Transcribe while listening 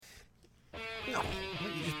No, why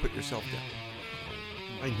don't you just put yourself down?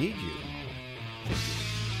 I need you.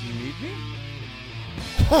 You need me?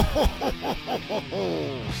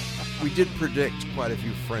 We did predict quite a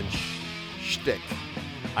few French shtick.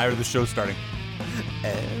 Ira, the show's starting.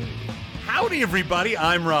 Howdy, everybody.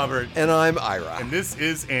 I'm Robert. And I'm Ira. And this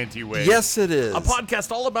is Anti-Wave. Yes, it is. A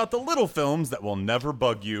podcast all about the little films that will never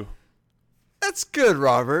bug you. That's good,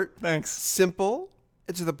 Robert. Thanks. Simple,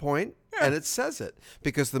 and to the point, and it says it.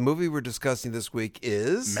 Because the movie we're discussing this week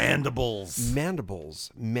is... Mandibles.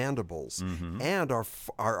 Mandibles. Mm-hmm. And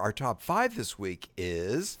our top 5 this week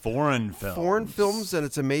is... Foreign films. Foreign films, and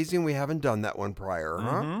it's amazing we haven't done that one prior,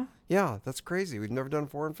 huh? Yeah, that's crazy. We've never done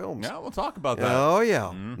foreign films. Yeah, we'll talk about that. Oh,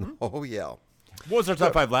 yeah. Oh, yeah. What was our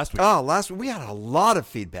top 5 last week? Last week we had a lot of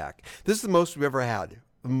feedback. This is the most we've ever had.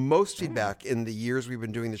 The most feedback in the years we've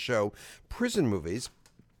been doing the show. Prison movies.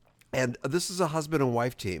 And this is a husband and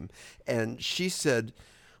wife team. And she said,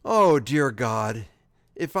 "Oh, dear God,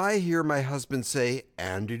 if I hear my husband say,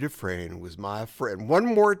 Andy Dufresne was my friend one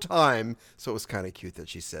more time." So it was kind of cute that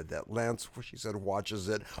she said that. Lance, she said, watches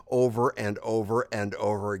it over and over and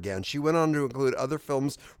over again. She went on to include other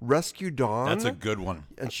films, Rescue Dawn. That's a good one.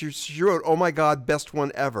 And she wrote, "Oh my God, best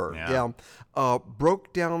one ever." Yeah.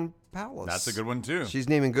 Broke Down Palace. That's a good one, too. She's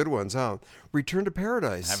naming good ones, huh? Return to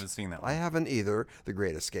Paradise. I haven't seen that one. I haven't either. The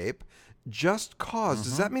Great Escape. Just Cause.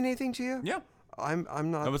 Does that mean anything to you? Yeah. I'm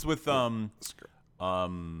not. That was with Sean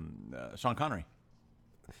Connery.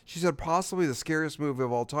 She said possibly the scariest movie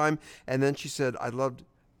of all time. And then she said, I loved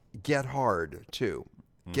Get Hard, too.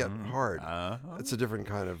 Get Hard. It's a different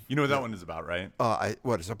kind of... You know what that one is about, right?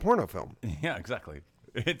 It's a porno film. Yeah, exactly.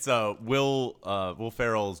 It's Will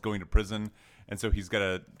Ferrell's going to prison, and so he's got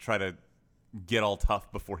to try to get all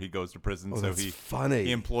tough before he goes to prison. So that's funny.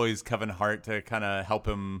 He employs Kevin Hart to kind of help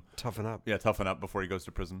him toughen up. Yeah, toughen up before he goes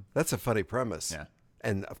to prison. That's a funny premise. Yeah.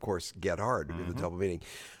 And, of course, Get Hard would be the double meaning.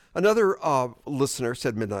 Another listener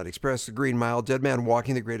said Midnight Express, The Green Mile, Dead Man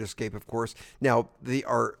Walking, The Great Escape, of course. Now, the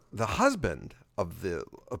husband of the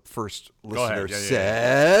first listener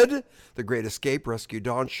said The Great Escape, Rescue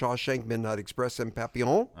Dawn, Shawshank, Midnight Express, and Papillon.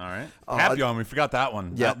 All right. Papillon, we forgot that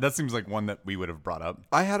one. Yeah. That seems like one that we would have brought up.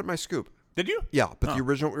 I had it in my scoop. Did you? Yeah, but the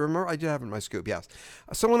original, remember, I did have it in my scoop, yes.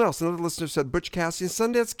 Someone else, another listener said Butch Cassidy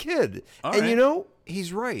and Sundance Kid. All and right. you know,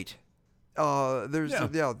 he's right. So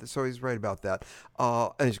he's right about that.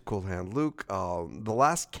 And he's Cool Hand Luke, The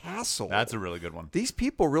Last Castle. That's a really good one. These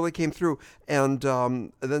people really came through. And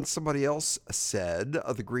then somebody else said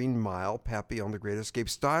The Green Mile, Papillon, The Great Escape,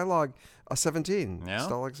 Dialogue 17. Yeah.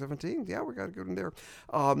 Dialogue 17. Yeah, we got to go in there.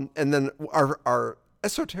 And then our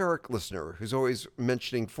esoteric listener who's always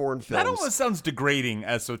mentioning foreign films. That almost sounds degrading,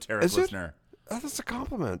 esoteric listener. That's a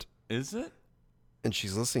compliment. Is it? And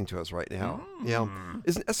she's listening to us right now. Yeah.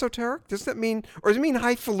 Isn't esoteric? Does that mean, or does it mean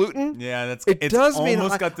highfalutin? Yeah, it does mean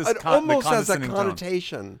almost got this it almost has a condescending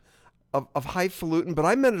connotation of highfalutin, but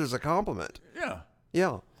I meant it as a compliment. tone.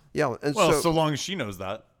 Yeah. And Well, so long as she knows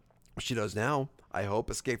that. she does now, I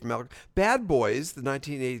hope. Escape from Alcatraz. Bad Boys, the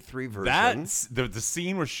 1983 version. That's the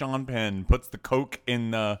scene where Sean Penn puts the coke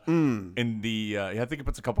in the I think he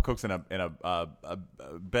puts a couple cokes in a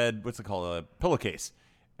bed. What's it called? A pillowcase.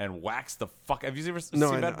 And whacks the fuck. Have you ever seen Bad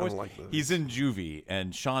Boys? I don't like those. He's in juvie,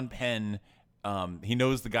 and Sean Penn, he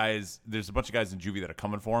knows the guys. There's a bunch of guys in juvie that are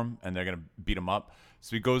coming for him, and they're gonna beat him up.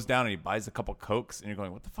 So he goes down and he buys a couple cokes, and you're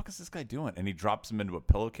going, "What the fuck is this guy doing?" And he drops him into a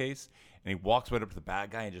pillowcase, and he walks right up to the bad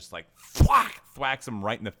guy and just like thwacks him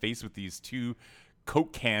right in the face with these 2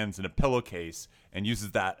 coke cans in a pillowcase, and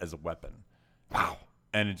uses that as a weapon. Wow.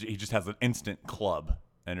 And he just has an instant club,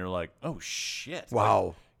 and you're like, "Oh shit!" Wow.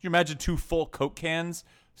 Like, you imagine 2 full coke cans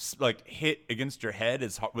like hit against your head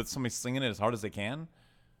as hard, with somebody slinging it as hard as they can.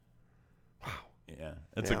 Wow. Yeah,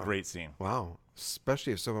 it's a great scene. Wow.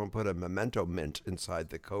 Especially if someone put a Memento Mint inside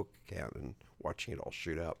the Coke can and watching it all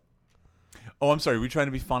shoot up. Oh, I'm sorry. Are we trying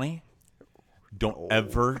to be funny? Don't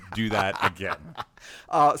ever do that again.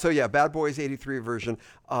 Bad Boys 83 version.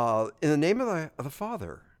 In the Name of the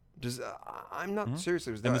Father. I'm not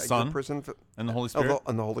seriously. Was And the Son? And the Holy Spirit?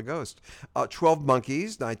 And the Holy Ghost. 12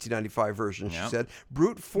 Monkeys, 1995 version, she said.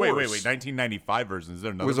 Brute Force. Wait. 1995 version. Is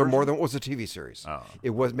there another Was there version? more than was a TV series? Oh.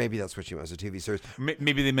 It was. Maybe that's what she meant, was a TV series.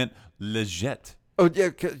 Maybe they meant Legette. Oh, yeah.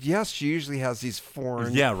 Yes, she usually has these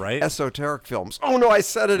foreign right? esoteric films. Oh, no, I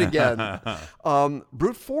said it again.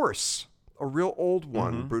 Brute Force. A real old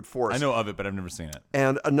one, Brute Force. I know of it, but I've never seen it.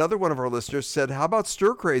 And another one of our listeners said, how about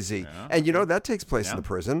Stir Crazy? Yeah. And, that takes place in the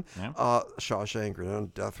prison. Yeah.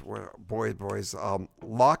 Shawshank, Death, Boys,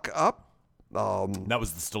 Lock Up. That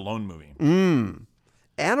was the Stallone movie.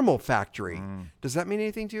 Animal Factory. Does that mean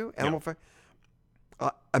anything to you? Animal Factory.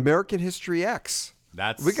 American History X.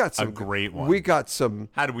 That's we got some a great one. We got some.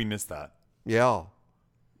 How did we miss that? Yeah.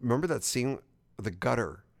 Remember that scene, the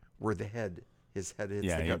gutter, where his head hits the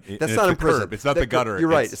gutter? That's not in prison. Curb. It's not the gutter. You're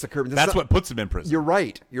right. It's the curb. That's what puts him in prison. You're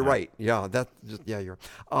right. You're right. Yeah. You're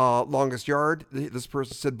Longest Yard. This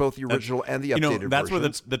person said both the original and the updated that's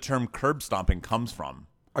versions. where the term curb stomping comes from.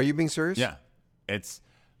 Are you being serious? Yeah. It's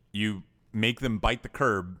you make them bite the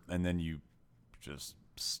curb and then you just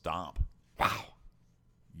stomp. Wow.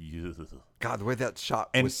 Yeah. God, the way that shot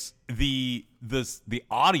and was. The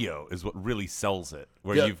audio is what really sells it.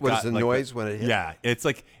 Where Yeah, you've what got is the like noise when it hits? Yeah,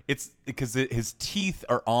 it's because his teeth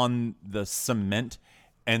are on the cement,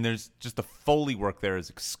 and there's just the Foley work there is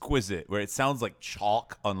exquisite. Where it sounds like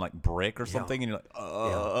chalk on like brick or something, and you're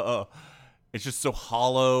like, It's just so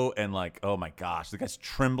hollow and like, oh my gosh, the guy's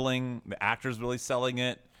trembling. The actor's really selling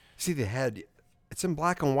it. See the head. It's in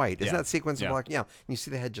black and white. Isn't that sequence in Yeah. black? Yeah. And you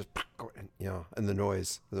see the head just, and the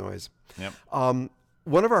noise. Yep.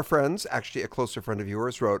 One of our friends, actually a closer friend of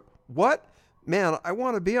yours, wrote, "What? Man, I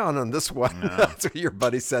want to be on this one." No. That's what your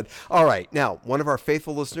buddy said. All right. Now, one of our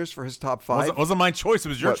faithful listeners for his top 5. It wasn't my choice. It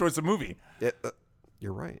was your choice of movie.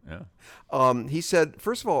 You're right. Yeah. He said,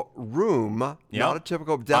 first of all, Room, not a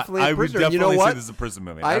typical, definitely I a would prisoner. definitely You know what? say this is a prison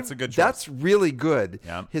movie. That's a good choice. That's really good.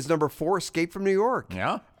 Yeah. His number 4, Escape from New York.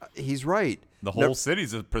 Yeah. He's right. The whole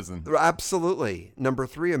city's a prison. Absolutely. Number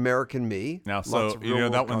 3, American Me. Now, Lots so of you know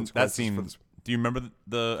real-world that one, that consequences scene. for this. Do you remember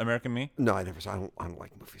the American Me? No, I never saw. I don't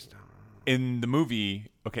like movies. No. In the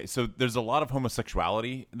movie, okay, so there's a lot of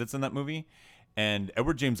homosexuality that's in that movie, and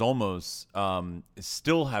Edward James Olmos is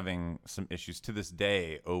still having some issues to this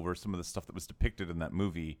day over some of the stuff that was depicted in that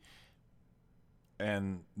movie,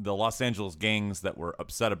 and the Los Angeles gangs that were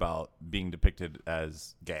upset about being depicted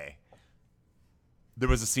as gay. There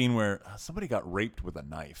was a scene where somebody got raped with a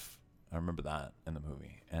knife. I remember that in the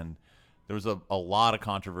movie, and there was a lot of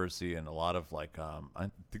controversy and a lot of like I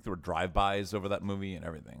think there were drive-bys over that movie and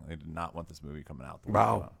everything. They did not want this movie coming out.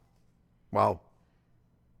 Wow.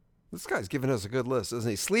 This guy's giving us a good list, isn't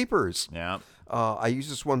he? Sleepers. Yeah. I used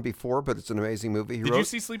this one before, but it's an amazing movie. Did you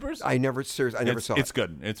see Sleepers? I never saw it. It's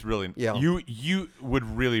good. It's really Yeah. You would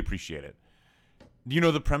really appreciate it. Do you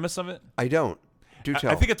know the premise of it? I don't. Do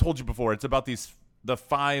tell. I think I told you before. It's about the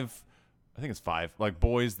 5, I think it's 5, like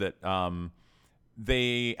boys that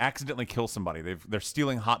they accidentally kill somebody. They're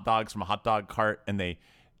stealing hot dogs from a hot dog cart, and they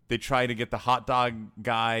try to get the hot dog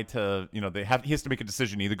guy to, he has to make a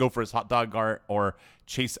decision, either go for his hot dog cart or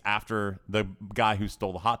chase after the guy who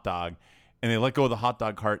stole the hot dog. And they let go of the hot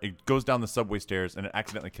dog cart. It goes down the subway stairs, and it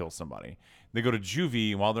accidentally kills somebody. They go to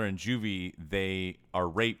juvie, and while they're in juvie, they are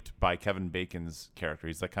raped by Kevin Bacon's character.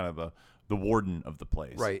 He's like kind of the warden of the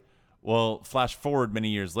place. Right. Well, flash forward many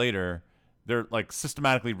years later, they're like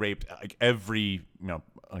systematically raped like every,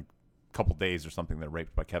 like couple days or something. They're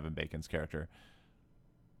raped by Kevin Bacon's character.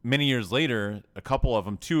 Many years later, a couple of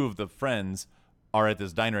them, 2 of the friends, are at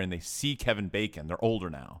this diner and they see Kevin Bacon. They're older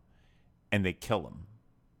now, and they kill him.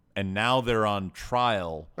 And now they're on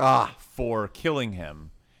trial for killing him.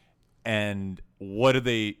 And what do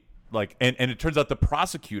they like? And it turns out the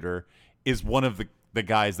prosecutor is one of the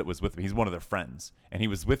guys that was with them. He's one of their friends, and he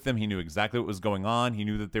was with them. He knew exactly what was going on. He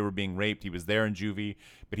knew that they were being raped. He was there in juvie,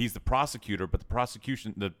 but he's the prosecutor. But the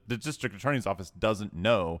prosecution, the district attorney's office doesn't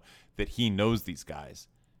know that he knows these guys,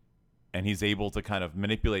 and he's able to kind of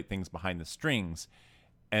manipulate things behind the strings.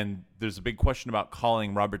 And there's a big question about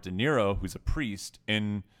calling Robert De Niro, who's a priest,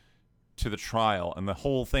 in to the trial. And the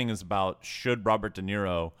whole thing is about, should Robert De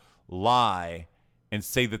Niro lie and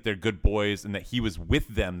say that they're good boys and that he was with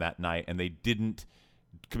them that night and they didn't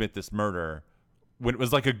commit this murder when it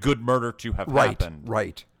was like a good murder to have happened.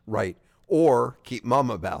 Right. Or keep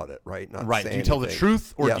mum about it, right? Not right. say Do you tell the anything.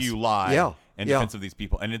 truth or Yes. do you lie Yeah. in defense of these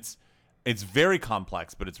people? And it's very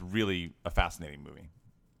complex, but it's really a fascinating movie.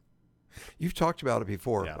 You've talked about it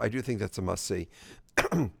before. Yeah. I do think that's a must-see.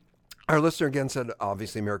 Our listener again said,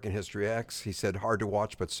 obviously, American History X. He said, hard to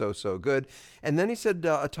watch, but so good. And then he said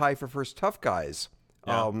a tie for first Tough Guys.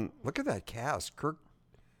 Yeah. Look at that cast. Kirk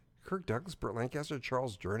Douglas, Burt Lancaster,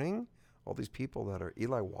 Charles Durning. All these people that are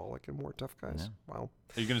Eli Wallach and more Tough Guys. Yeah. Wow.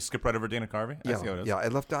 Are you going to skip right over Dana Carvey? I see how it is. Yeah, I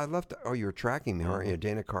left. Oh, you're tracking me, aren't you?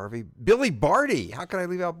 Dana Carvey. Billy Barty. How can I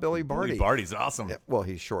leave out Billy Barty? Billy Barty's awesome. Yeah, well,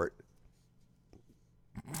 he's short.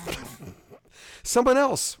 Someone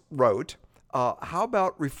else wrote, how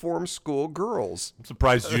about Reform School Girls? I'm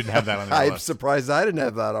surprised you didn't have that on your I'm list. surprised I didn't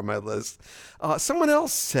have that on my list. Someone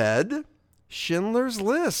else said Schindler's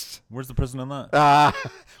List. Where's the prison on that?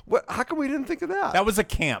 How come we didn't think of that? That was a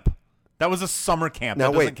camp. That was a summer camp.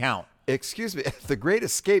 Now, that doesn't wait. count. Excuse me. The Great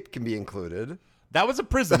Escape can be included. That was a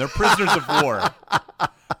prison. They're prisoners of war.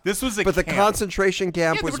 This was a But camp. the concentration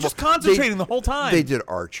camp Yeah, was they were just concentrating the whole time. They did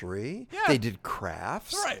archery. Yeah. They did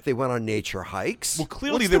crafts. Right. They went on nature hikes. Well,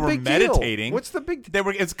 clearly What's they the were big meditating. Deal? What's the big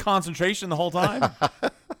It's concentration the whole time.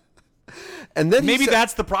 And then Maybe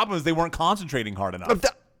that's the problem, is they weren't concentrating hard enough.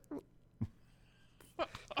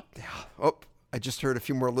 Oh, I just heard a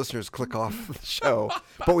few more listeners click off the show.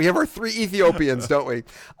 But we have our 3 Ethiopians, don't we?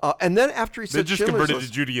 And then after he They're said just Schindler's converted List,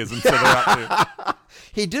 to Judaism, so they're out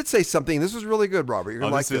he did say something. This was really good, Robert. You're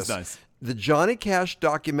going to like this this. is nice. The Johnny Cash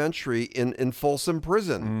documentary in Folsom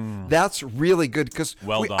Prison. That's really good because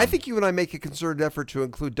Well done. I think you and I make a concerted effort to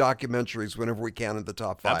include documentaries whenever we can in the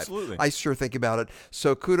top 5. Absolutely. I sure think about it.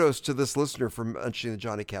 So kudos to this listener for mentioning the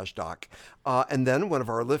Johnny Cash doc. And then one of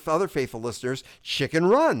our other faithful listeners, Chicken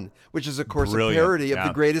Run, which is, of course, Brilliant. a parody of Yeah.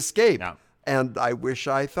 The Great Escape. Yeah. And I wish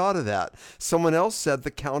I thought of that. Someone else said The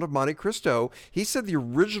Count of Monte Cristo. He said the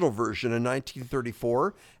original version in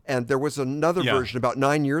 1934, and there was another version about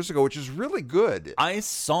 9 years ago, which is really good. I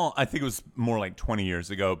think it was more like 20 years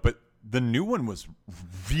ago, but the new one was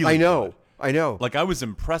really I know. good. I know. Like, I was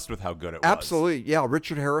impressed with how good it was. Absolutely. Yeah,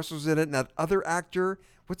 Richard Harris was in it, and that other actor,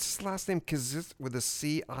 what's his last name? With a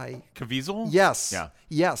C-I... Caviezel? Yes. Yeah.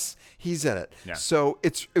 Yes, he's in it. Yeah. So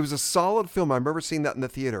it was a solid film. I remember seeing that in the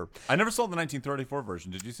theater. I never saw the 1934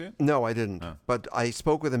 version. Did you see it? No, I didn't. But I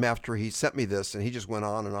spoke with him after he sent me this, and he just went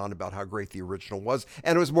on and on about how great the original was.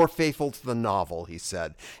 And it was more faithful to the novel, he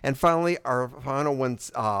said. And finally, our final one,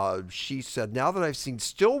 she said, now that I've seen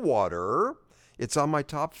Stillwater, it's on my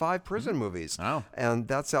top 5 prison movies. Oh. And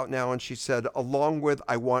that's out now. And she said, along with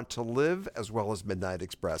I Want to Live, as well as Midnight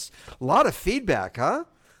Express. A lot of feedback, huh?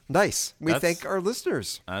 Nice. We thank our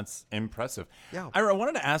listeners. That's impressive. Yeah. Ira, I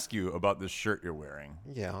wanted to ask you about this shirt you're wearing.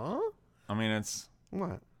 Yeah? I mean, it's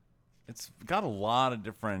got a lot of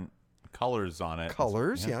different colors on it.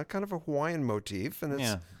 Colors, yeah. Kind of a Hawaiian motif. And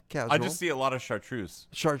it's casual. I just see a lot of chartreuse.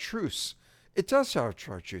 Chartreuse. It does have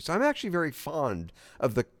chartreuse. I'm actually very fond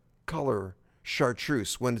of the color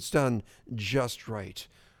chartreuse when it's done just right.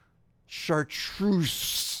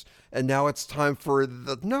 Chartreuse. And now it's time for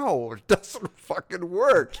no, it doesn't fucking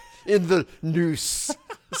work in the noose.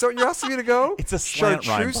 So you're asking me to go? It's a slant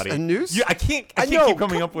rhyme, chartreuse buddy. and noose? I can't keep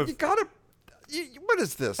coming up with... You gotta... what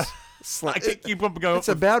is this? I can't keep up going. It's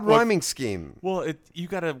a bad rhyming scheme. Well, you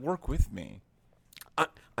got to work with me.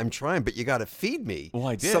 I'm trying, but you got to feed me. Well,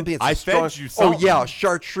 I did. Something that's I strong. fed you something. Oh, yeah,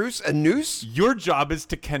 chartreuse and noose? Your job is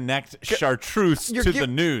to connect chartreuse to the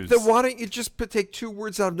news. Then why don't you just take 2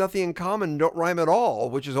 words out of nothing in common and don't rhyme at all,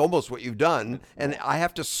 which is almost what you've done, and I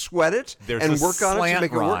have to sweat it There's and a work on it to slant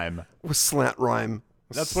make rhyme. it work? With slant rhyme.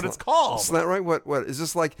 That's what it's called. Slant rhyme? What? Is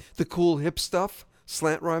this like the cool hip stuff?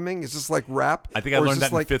 Slant rhyming? Is this like rap? I think I Or is learned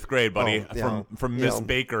this that in 5th grade, buddy, Oh, yeah, from Miss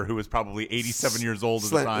Baker, who was probably 87 years old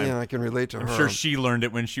at the time. Yeah, I can relate to her. I'm sure she learned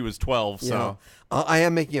it when she was 12. So I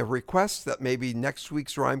am making a request that maybe next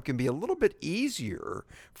week's rhyme can be a little bit easier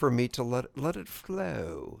for me to let it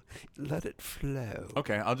flow. Let it flow.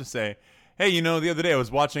 Okay, I'll just say, hey, the other day I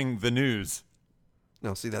was watching the news.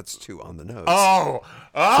 No, see, that's 2 on the nose. Oh!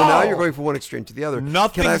 So now you're going from one extreme to the other.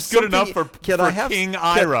 Nothing's good enough for King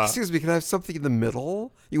Ira. Excuse me, can I have something in the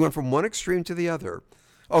middle? You went from one extreme to the other.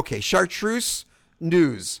 Okay, chartreuse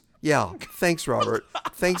news. Yeah, thanks, Robert.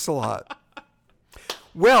 Thanks a lot.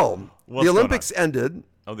 Well, What's the going Olympics ended.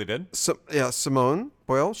 Oh, they did? Simone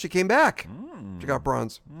Boyle, she came back. She got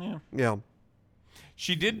bronze. Yeah.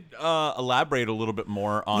 She did elaborate a little bit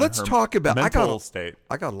more on Let's her talk about mental state.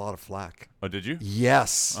 I got a lot of flack. Oh, did you?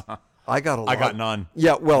 Yes. I got a lot. I got none.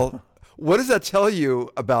 Yeah, well, what does that tell you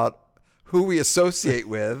about who we associate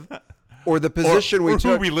with or the position we or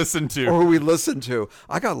took? who we listen to. Or who we listen to.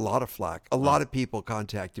 I got a lot of flack. A lot of people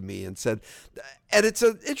contacted me and said, and it's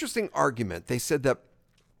an interesting argument. They said that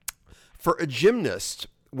for a gymnast,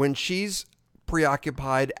 when she's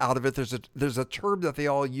preoccupied out of it, there's a term that they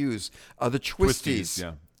all use, the twisties.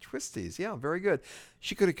 Yeah. Twisties, yeah, very good.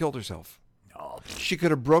 She could have killed herself. Oh. She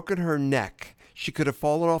could have broken her neck. She could have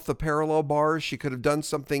fallen off the parallel bars. She could have done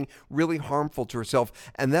something really harmful to herself.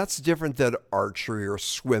 And that's different than archery or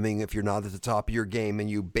swimming if you're not at the top of your game and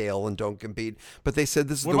you bail and don't compete. But they said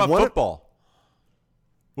this is What the about one. football?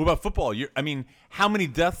 What about football? How many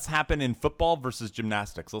deaths happen in football versus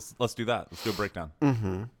gymnastics? Let's do that. Let's do a breakdown.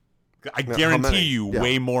 Mm-hmm. I guarantee you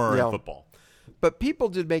way more in football. But people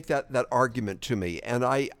did make that argument to me, and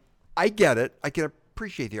I get it. I can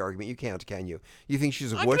appreciate the argument. You can't, can you? You think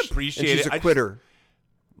she's a I whoosh can appreciate and she's it. a quitter.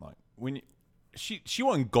 She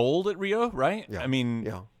won gold at Rio, right? Yeah.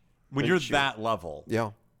 When you're that level,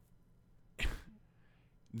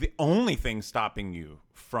 the only thing stopping you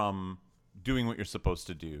from doing what you're supposed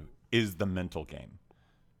to do is the mental game.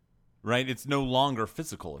 right? It's no longer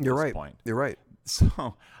physical at You're this right. point. You're right.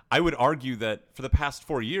 So I would argue that for the past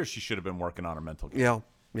 4 years, she should have been working on her mental game. Yeah,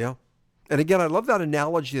 yeah. And again, I love that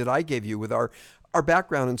analogy that I gave you with our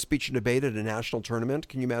background in speech and debate at a national tournament.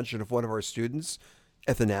 Can you imagine if one of our students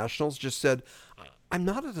at the nationals just said, I'm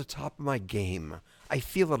not at the top of my game. I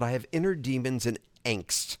feel that I have inner demons and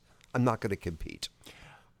angst. I'm not going to compete.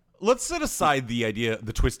 Let's set aside the idea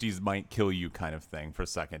the twisties might kill you kind of thing for a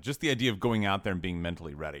second. Just the idea of going out there and being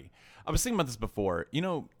mentally ready. I was thinking about this before. You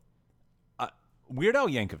know, Weird Al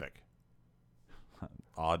Yankovic.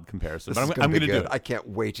 Odd comparison, but I'm going to do it. I can't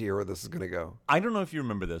wait to hear where this is going to go. I don't know if you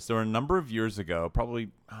remember this. There were a number of years ago, probably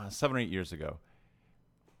 7 or 8 years ago,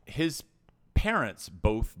 his parents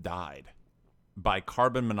both died by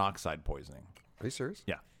carbon monoxide poisoning. Are you serious?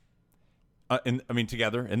 Yeah.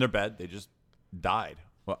 Together in their bed, they just died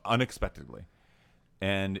unexpectedly.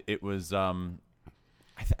 And it was, I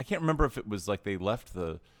can't remember if it was like they left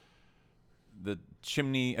the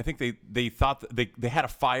chimney. I think they thought that they had a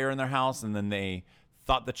fire in their house, and then they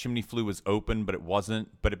thought the chimney flue was open, but it wasn't.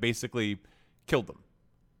 But it basically killed them.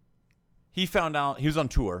 He found out. He was on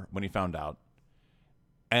tour when he found out.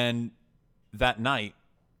 And that night,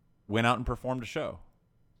 went out and performed a show.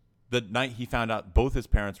 The night he found out both his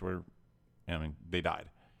parents were, they died.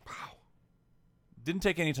 Wow. Didn't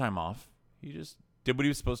take any time off. He just did what he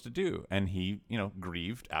was supposed to do. And he,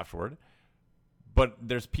 grieved afterward. But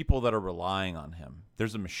there's people that are relying on him.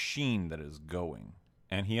 There's a machine that is going.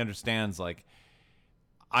 And he understands, like,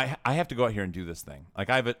 I have to go out here and do this thing. Like,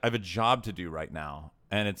 I have a job to do right now.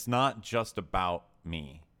 And it's not just about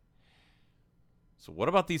me. So what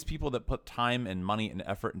about these people that put time and money and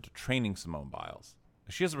effort into training Simone Biles?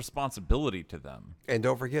 She has a responsibility to them. And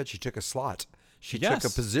don't forget, she took a slot. She Yes.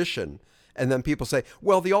 took a position. And then people say,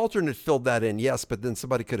 well, the alternate filled that in. Yes, but then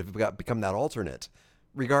somebody could have become that alternate.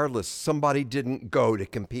 Regardless, somebody didn't go to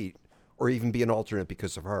compete or even be an alternate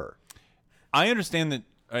because of her. I understand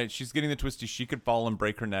that she's getting the twisty. She could fall and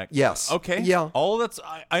break her neck. Yes. Okay. Yeah. All that's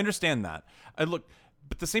I understand that. But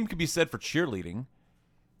the same could be said for cheerleading,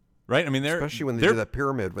 right? I mean, Especially when they do that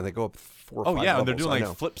pyramid, when they go up 4 or 5 levels. And they're doing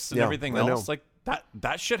like flips and everything else. Know. Like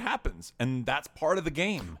that shit happens, and that's part of the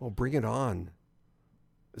game. Well, Bring It On.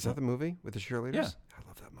 Is that the movie with the cheerleaders? Yeah. I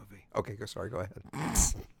love that movie. Okay, sorry, go ahead.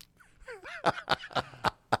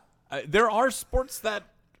 There are sports that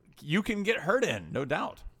you can get hurt in, no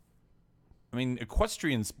doubt. I mean,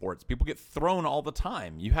 equestrian sports, people get thrown all the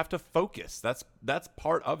time. You have to focus. That's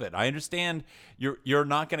part of it. I understand you're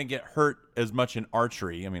not going to get hurt as much in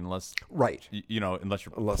archery. I mean, unless right, unless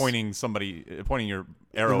you're pointing your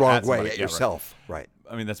arrow the wrong at somebody. way at yourself. Right.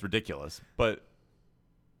 I mean, that's ridiculous. But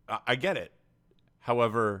I get it.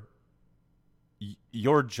 However,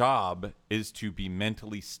 your job is to be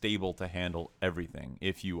mentally stable to handle everything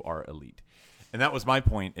if you are elite. And that was my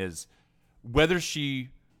point, is whether she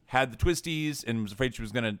had the twisties and was afraid she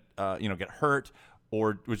was going to get hurt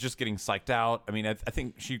or was just getting psyched out. I mean, I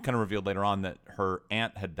think she kind of revealed later on that her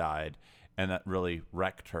aunt had died, and that really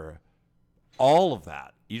wrecked her. All of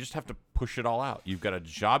that, you just have to push it all out. You've got a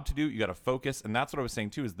job to do. You got to focus. And that's what I was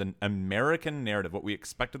saying, too, is the American narrative, what we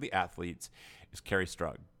expect of the athletes, is Carrie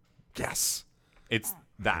Strug. Yes. It's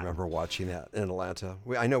that. I remember watching that in Atlanta.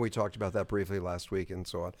 I know we talked about that briefly last week and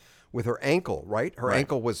so on. With her ankle, right? Her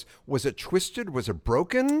ankle was it twisted? Was it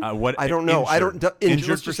broken? I don't know. Injured.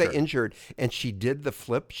 Let's just say injured. And she did the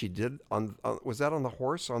flip. She did on was that on the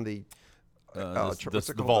horse on the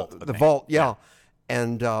the vault? The vault, yeah.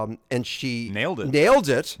 And she nailed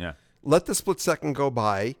it. Yeah. Let the split second go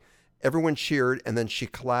by. Everyone cheered, and then she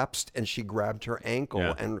collapsed and she grabbed her ankle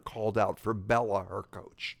and called out for Bella, her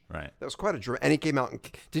coach. Right. That was quite a drama. And he came out and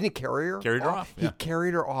didn't he carry her? Carried her off. He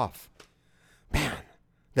carried her off. Man,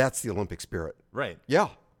 that's the Olympic spirit. Right. Yeah.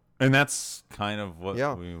 And that's kind of what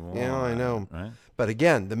we want. Yeah, I know. Right? But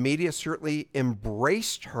again, the media certainly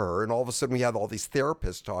embraced her, and all of a sudden we had all these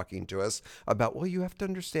therapists talking to us about, well, you have to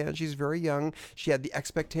understand, she's very young. She had the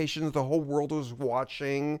expectations the whole world was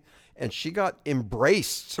watching, and she got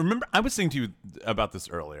embraced. Remember, I was saying to you about this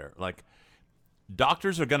earlier. Like,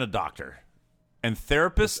 doctors are going to doctor, and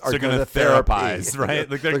therapists are going to therapize, right?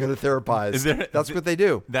 Like they're going to therapize. That's what they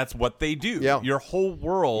do. That's what they do. Yeah. Your whole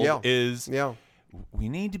world is... Yeah. We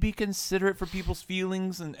need to be considerate for people's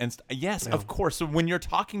feelings and yes, of course. So when you're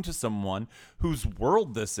talking to someone whose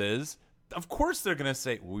world this is, of course they're going to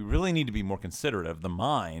say, we really need to be more considerate of the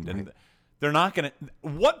mind. And they're not going to.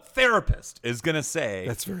 What therapist is going to say?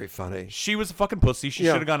 That's very funny. She was a fucking pussy. She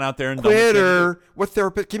should have gone out there and quit her. What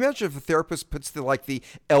therapist? Can you imagine if a therapist puts the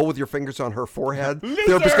L with your fingers on her forehead? Loser!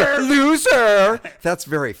 Therapist goes, loser. That's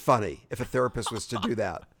very funny. If a therapist was to do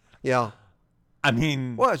that, yeah. I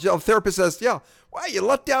mean, Well, the therapist says, yeah, well, you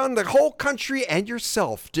let down the whole country and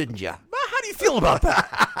yourself, didn't you? how do you feel about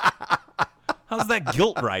that? How's that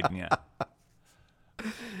guilt riding you?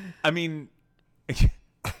 I mean,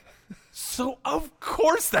 so of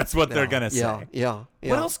course that's what they're going to say. Yeah.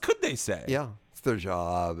 What else could they say? Yeah, it's their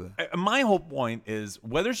job. My whole point is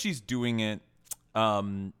whether she's doing it,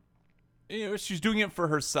 she's doing it for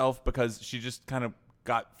herself because she just kind of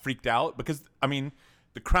got freaked out. Because, I mean,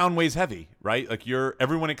 the crown weighs heavy, right? Like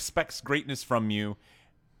everyone expects greatness from you,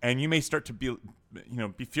 and you may start to be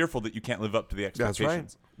fearful that you can't live up to the expectations.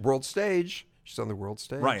 That's right. World stage. She's on the world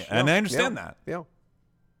stage. Right, and I understand that. Yeah.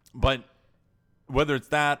 But whether it's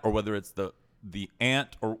that or whether it's the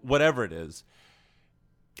aunt or whatever it is.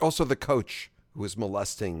 Also, the coach who was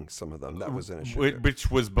molesting some of them. That was an issue.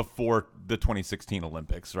 Which was before the 2016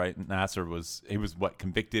 Olympics, right? Nasser was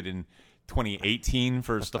convicted in 2018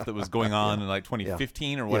 for stuff that was going on in like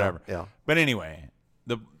 2015 or whatever. Yeah. But anyway,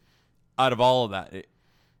 out of all of that,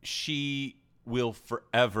 she will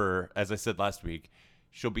forever, as I said last week,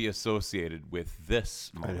 she'll be associated with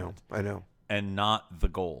this moment. I know. And not the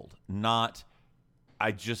gold.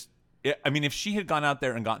 If she had gone out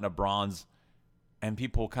there and gotten a bronze and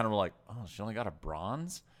people kind of were like, oh, she only got a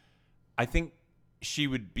bronze? I think she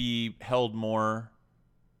would be held more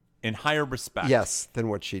in higher respect. Yes, than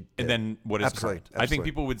what she did. Than what is correct. I think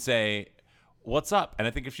people would say, what's up? And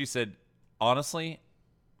I think if she said, honestly,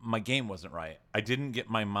 my game wasn't right. I didn't get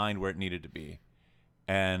my mind where it needed to be.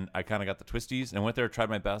 And I kind of got the twisties and went there, tried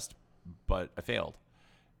my best, but I failed.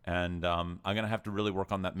 And I'm going to have to really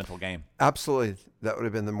work on that mental game. Absolutely. That would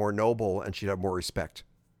have been the more noble, and she'd have more respect.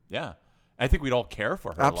 Yeah. I think we'd all care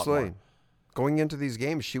for her Absolutely. a lot more. Going into these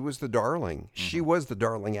games, she was the darling. Mm-hmm. She was the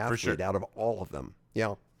darling athlete out of all of them.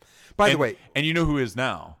 Yeah. By the way. And you know who is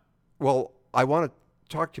now? Well, I want to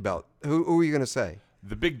talk to you about, who are you going to say?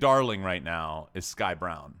 The big darling right now is Sky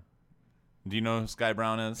Brown. Do you know who Sky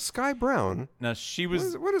Brown is? Sky Brown? Now, she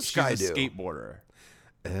was what does Sky she's a do? skateboarder.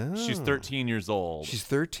 Oh. She's 13 years old. She's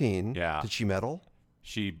 13. Yeah. Did she medal?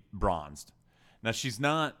 She bronzed. Now, she's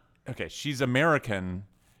she's American,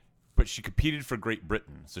 but she competed for Great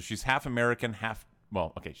Britain. So she's half American,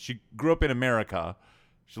 she grew up in America.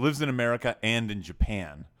 She lives in America and in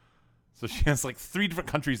Japan. So she has like 3 different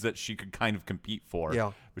countries that she could kind of compete for.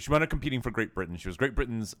 Yeah. But she wound up competing for Great Britain. She was Great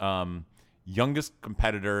Britain's youngest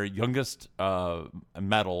competitor, youngest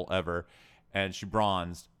medal ever, and she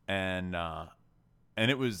bronzed. And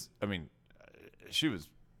it was, she was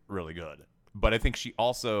really good. But I think she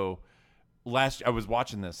also, I was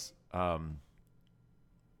watching this,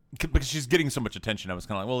 because she's getting so much attention. I was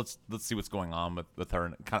kind of like, well, let's see what's going on with her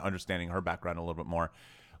and kind of understanding her background a little bit more.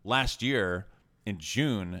 Last year in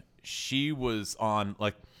June, she was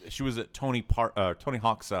at Tony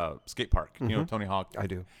Hawk's skate park. Mm-hmm. You know Tony Hawk? I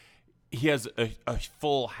do. He has a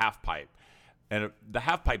full half pipe, and the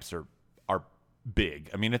half pipes are big.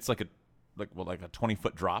 I mean, it's like a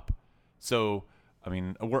 20-foot drop. So,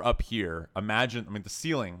 we're up here. Imagine, the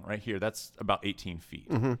ceiling right here, that's about 18 feet.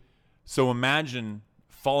 Mm-hmm. So imagine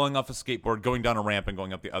falling off a skateboard, going down a ramp and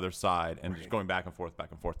going up the other side and just going back and forth, back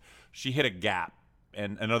and forth. She hit a gap.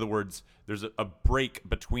 And in other words, there's a break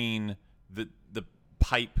between the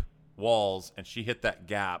pipe walls, and she hit that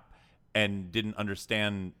gap and didn't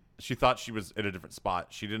understand. She thought she was at a different spot.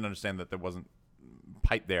 She didn't understand that there wasn't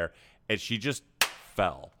pipe there, and she just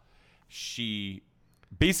fell. She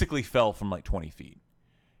basically fell from like 20 feet,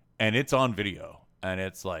 and it's on video, and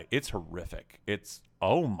it's horrific. It's,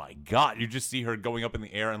 oh my God. You just see her going up in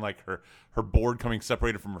the air and like her board coming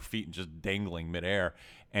separated from her feet and just dangling midair.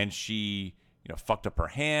 And she, fucked up her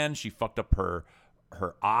hand. She fucked up her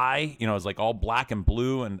eye, it was like all black and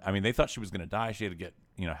blue. And they thought she was going to die. She had to get,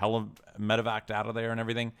 hella medevaced out of there and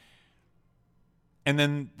everything. And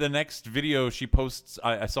then the next video she posts,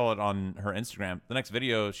 I saw it on her Instagram. The next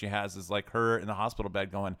video she has is like her in the hospital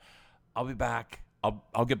bed going, I'll be back.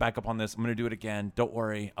 I'll get back up on this. I'm going to do it again. Don't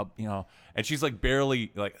worry. And she's like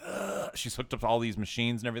barely like, she's hooked up to all these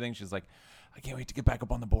machines and everything. She's like, I can't wait to get back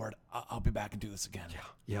up on the board. I'll be back and do this again.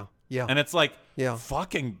 Yeah. And it's like,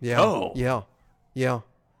 fucking go. Yeah.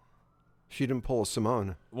 She didn't pull a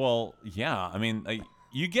Simone. Well, yeah.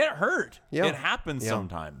 You get hurt. Yeah. It happens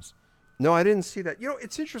sometimes. No, I didn't see that.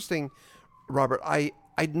 It's interesting, Robert. I'm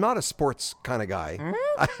not a sports kind of guy.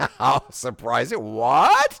 How surprising.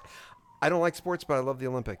 What? I don't like sports, but I love the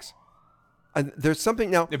Olympics. And there's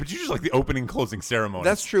something now. Yeah, but you just like the opening and closing ceremony.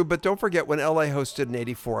 That's true, but don't forget when LA hosted in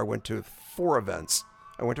 '84, I went to 4 events.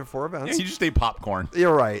 Yeah, you just ate popcorn.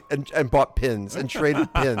 You're right, and bought pins and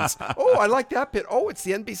traded pins. Oh, I like that pin. Oh, it's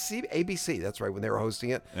the ABC. That's right, when they were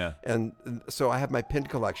hosting it. Yeah. And so I have my pin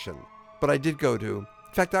collection. But I did go to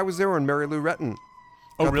In fact, I was there when Mary Lou Retton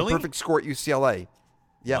Oh, got really? the perfect score at UCLA.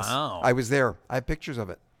 Yes, Wow. I was there. I have pictures of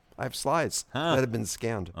it. I have slides Huh. that have been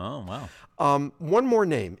scanned. Oh, wow. One more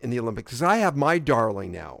name in the Olympics, because I have my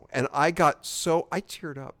darling now, and I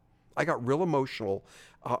teared up. I got real emotional.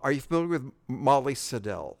 Are you familiar with Molly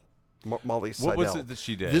Seidel? Molly Seidel. What was it that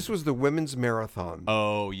she did? This was the women's marathon.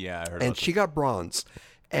 Oh, yeah, I heard And about she got bronze.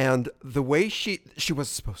 And the way she wasn't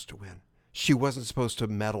supposed to win. She wasn't supposed to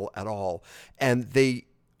medal at all. And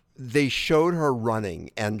they showed her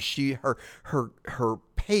running, and her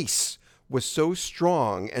pace was so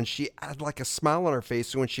strong, and she had like a smile on her face.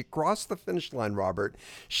 So when she crossed the finish line, Robert,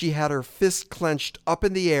 she had her fist clenched up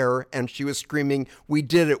in the air, and she was screaming, "We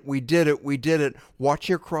did it! We did it! We did it!"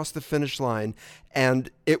 Watching her cross the finish line, and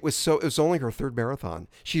it was only her third marathon.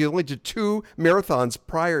 She only did 2 marathons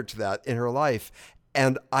prior to that in her life,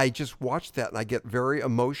 and I just watched that, and I get very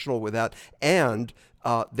emotional with that. And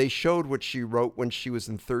they showed what she wrote when she was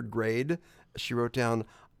in 3rd grade. She wrote down,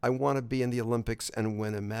 "I want to be in the Olympics and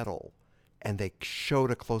win a medal." And they showed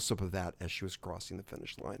a close-up of that as she was crossing the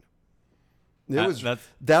finish line.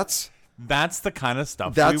 That's the kind of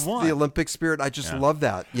stuff that's we want. the Olympic spirit. I just love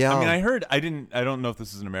that. Yeah. I mean, I don't know if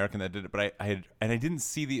this is an American that did it, but I didn't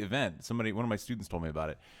see the event. One of my students told me about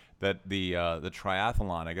it, that the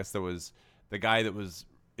triathlon, I guess there was the guy that was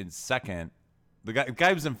in second, the guy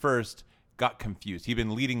who was in first got confused. He'd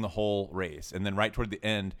been leading the whole race, and then right toward the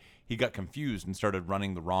end, he got confused and started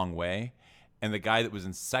running the wrong way. And the guy that was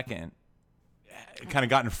in second kind of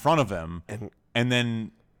got in front of him, and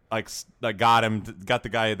then got the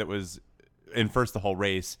guy that was in first the whole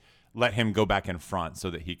race, let him go back in front so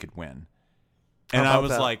that he could win. And I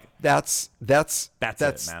was like, that's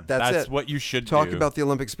it, man. That's what you should talk do. about the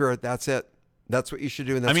Olympic spirit. That's it. That's what you should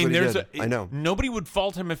do. And that's I mean, what he did. I know. Nobody would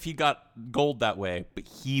fault him if he got gold that way, but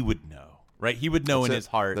he would know, right? He would know in his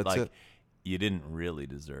heart, That's like, it. You didn't really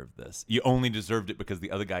deserve this. You only deserved it because the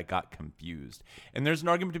other guy got confused. And there's an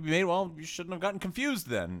argument to be made, well, you shouldn't have gotten confused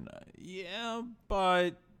then. Yeah,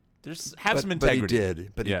 but have some integrity.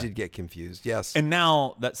 But he did get confused, yes. And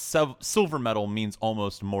now that silver medal means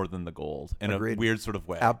almost more than the gold in Agreed. a weird sort of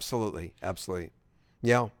way. Absolutely.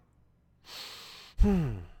 Yeah.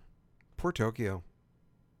 Poor Tokyo.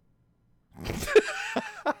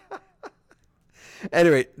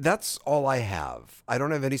 Anyway, that's all I have. I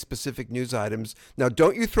don't have any specific news items. Now,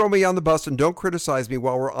 don't you throw me on the bus and don't criticize me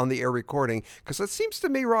while we're on the air recording, because it seems to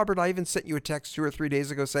me, Robert, I even sent you a text 2 or 3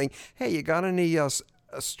 days ago saying, "Hey, you got any a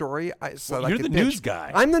story?" You're the news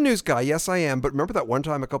guy. I'm the news guy. Yes, I am. But remember that one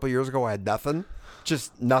time a couple of years ago I had nothing?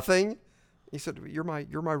 Just nothing? He said, you're my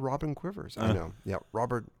Robin Quivers. I know. Yeah,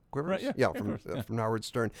 Robert Quivers? Right, yeah, from Howard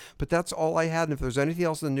Stern. But that's all I had. And if there's anything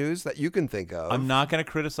else in the news that you can think of. I'm not going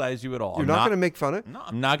to criticize you at all. You're not going to make fun of it? No,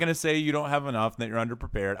 I'm not going to say you don't have enough and that you're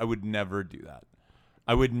underprepared. I would never do that.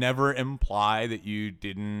 I would never imply that you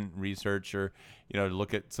didn't research or,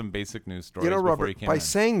 look at some basic news stories before Robert, you came by in.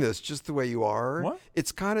 saying this just the way you are, What?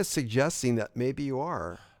 It's kind of suggesting that maybe you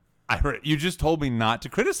are. You just told me not to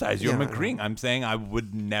criticize you. Yeah, I'm agreeing. I'm saying I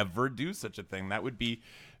would never do such a thing. That would be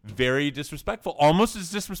very disrespectful. Almost as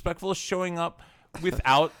disrespectful as showing up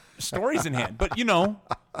without stories in hand. But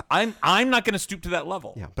I'm not going to stoop to that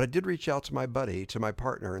level. Yeah, but I did reach out to my buddy, to my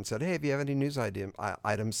partner, and said, "Hey, if you have any news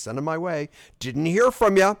items, send them my way." Didn't hear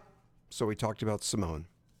from you, so we talked about Simone.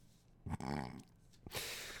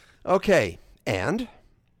 Okay, and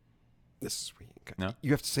this is where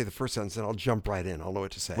you have to say the first sentence, and I'll jump right in. I'll know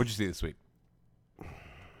what to say. What'd you see this week?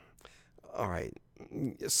 All right.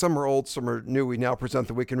 Some are old, some are new. We now present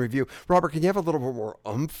the Week in Review. Robert, can you have a little bit more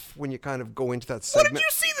oomph when you kind of go into that segment? What did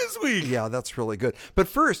you see this week? Yeah, that's really good. But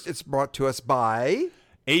first, it's brought to us by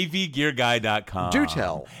avgearguy.com. Do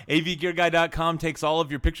tell. avgearguy.com takes all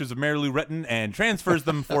of your pictures of Mary Lou Retton and transfers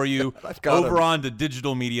them for you got over 'em. onto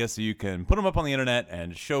digital media so you can put them up on the internet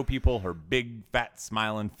and show people her big, fat,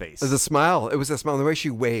 smiling face. It was a smile. It was a smile. The way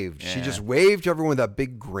she waved. She Yeah. just waved to everyone with that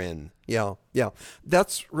big grin. Yeah.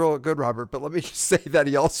 That's real good, Robert. But let me just say that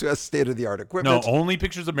he also has state-of-the-art No, equipment. only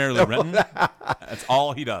pictures of Mary Lou Retton. That's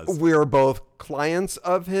all he does. We're both clients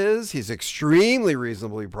of his. He's extremely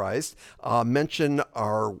reasonably priced. Mention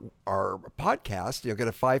our podcast. You'll get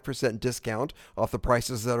a 5% discount off the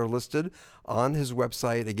prices that are listed on his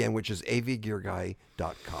website, again, which is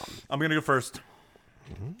avgearguy.com. I'm going to go first.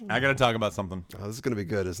 I got to talk about something. Oh, this is going to be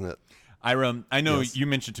good, isn't it? Ira, I know Yes. you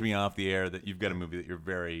mentioned to me off the air that you've got a movie that you're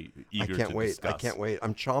very eager to discuss. I can't wait.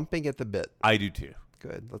 I'm chomping at the bit. I do too.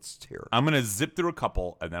 Good. Let's hear it. I'm going to zip through a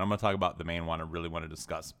couple, and then I'm going to talk about the main one I really want to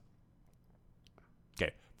discuss.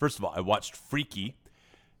 Okay. First of all, I watched Freaky.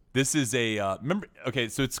 This is a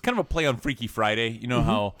so it's kind of a play on Freaky Friday. You know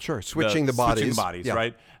how Sure. Switching the bodies.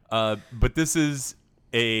 right? But this is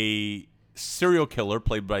a serial killer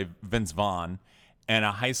played by Vince Vaughn and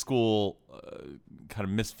a high school kind of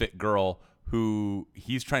misfit girl who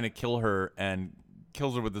he's trying to kill her and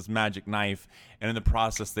kills her with this magic knife, and in the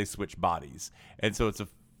process they switch bodies. And so it's a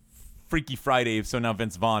Freaky Friday. So now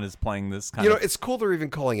Vince Vaughn is playing this kind of... it's cool they're even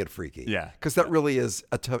calling it freaky. Yeah. Because that really is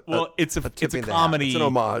it's a comedy. It's an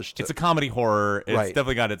homage. It's a comedy horror. It's Right.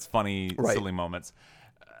 definitely got its funny, Right. silly moments.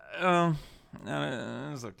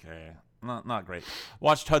 It's okay. Not great.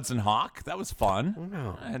 Watched Hudson Hawk. That was fun.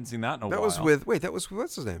 No. I hadn't seen that in a while. That was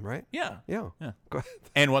what's his name, right? Yeah. Yeah. Yeah. Go ahead.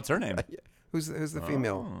 And what's her name? Who's the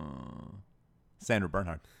female? Sandra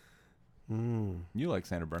Bernhard. You like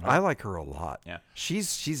Sandra Bernhard? I like her a lot. Yeah.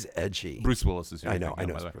 She's edgy. Bruce Willis is here. I know. by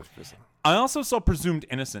the way. Bruce. I also saw Presumed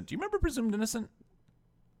Innocent. Do you remember Presumed Innocent?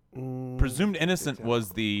 Presumed Innocent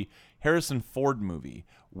was the Harrison Ford movie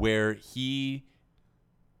where he's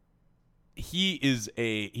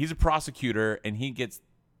a prosecutor, and he gets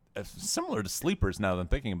similar to Sleepers. Now that I'm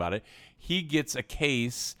thinking about it, he gets a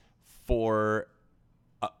case for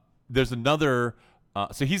there's another.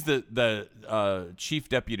 So he's the chief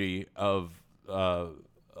deputy of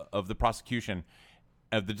the prosecution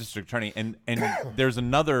of the district attorney, and there's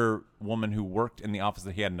another woman who worked in the office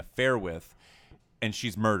that he had an affair with, and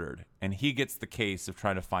she's murdered, and he gets the case of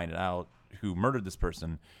trying to find out who murdered this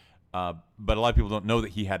person. But a lot of people don't know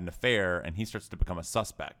that he had an affair, and he starts to become a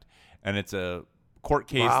suspect. And it's a court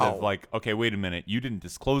case of like, okay, wait a minute, you didn't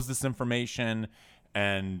disclose this information,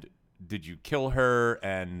 and did you kill her?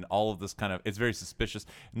 And all of this kind of, it's very suspicious.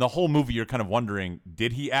 And the whole movie, you're kind of wondering,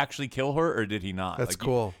 did he actually kill her or did he not? That's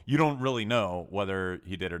cool. You don't really know whether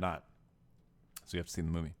he did or not. So you have to see the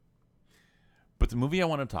movie. But the movie I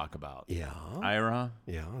want to talk about, Ira.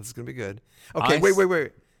 Yeah, this is gonna be good. Okay,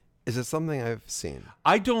 wait. Is it something I've seen?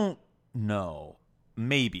 I don't know.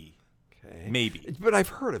 Maybe. Okay. Maybe. But I've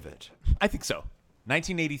heard of it. I think so.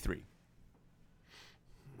 1983.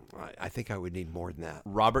 I think I would need more than that.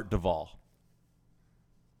 Robert Duvall.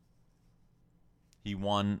 He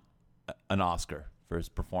won an Oscar for his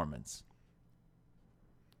performance.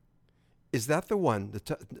 Is that the one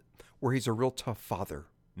where he's a real tough father?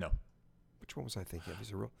 No. Which one was I thinking of?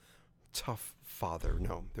 He's a real tough father.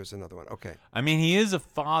 No, there's another one. Okay. I mean, he is a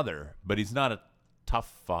father, but he's not a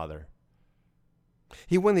tough father.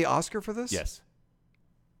 He won the Oscar for this? Yes.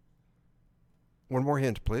 One more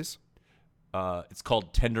hint, please. It's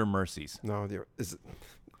called Tender Mercies. No,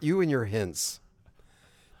 you and your hints.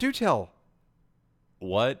 Do tell.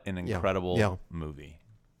 What an incredible movie.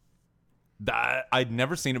 I'd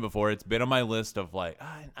never seen it before. It's been on my list of like,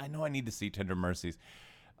 I know I need to see Tender Mercies.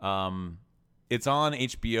 It's on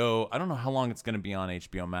HBO. I don't know how long it's going to be on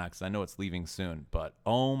HBO Max. I know it's leaving soon, but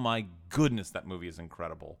oh my goodness, that movie is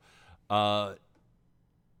incredible.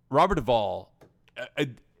 Robert Duvall,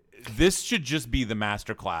 this should just be the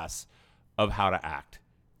masterclass of how to act.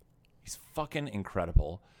 He's fucking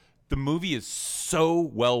incredible. The movie is so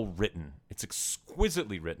well written. It's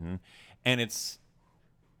exquisitely written, and it's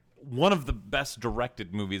one of the best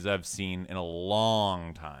directed movies I've seen in a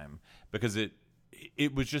long time because it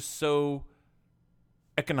was just so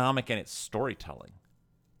economic in its storytelling,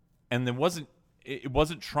 and it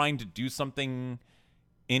wasn't trying to do something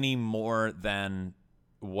any more than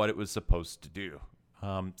what it was supposed to do.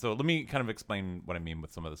 So let me kind of explain what I mean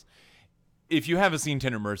with some of this. If you haven't seen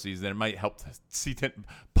Tender Mercies, then it might help to see.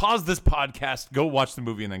 Pause this podcast, go watch the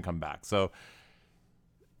movie, and then come back. So,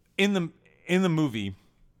 in the movie,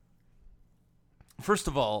 first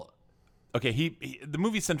of all, okay, the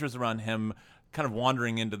movie centers around him kind of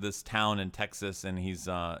wandering into this town in Texas, and he's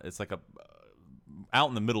it's like out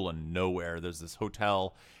in the middle of nowhere. There's this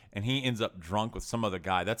hotel, and he ends up drunk with some other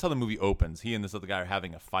guy. That's how the movie opens. He and this other guy are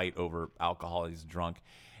having a fight over alcohol. He's drunk,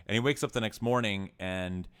 and he wakes up the next morning,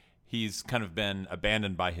 and he's kind of been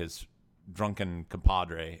abandoned by his drunken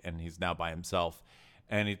compadre, and he's now by himself.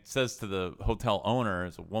 And he says to the hotel owner,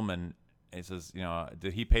 as a woman, he says,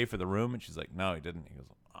 did he pay for the room? And she's like, no, he didn't. He goes,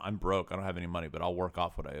 I'm broke. I don't have any money, but I'll work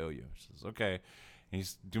off what I owe you. She says, okay. And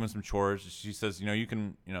he's doing some chores. She says, you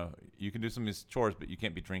can do some of these chores, but you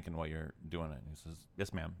can't be drinking while you're doing it. And he says,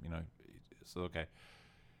 yes, ma'am. So okay.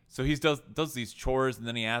 So he does these chores, and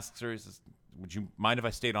then he asks her, he says, would you mind if I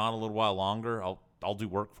stayed on a little while longer? I'll do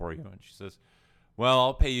work for you. And she says, well,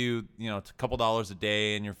 I'll pay you, a couple dollars a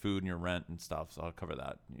day and your food and your rent and stuff. So I'll cover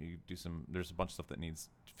that. There's a bunch of stuff that needs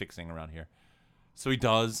fixing around here. So he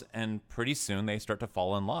does. And pretty soon they start to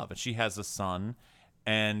fall in love, and she has a son,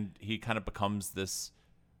 and he kind of becomes this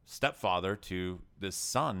stepfather to this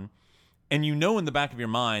son. And in the back of your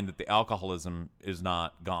mind that the alcoholism is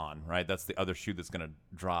not gone, right? That's the other shoe that's going to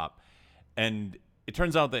drop. And it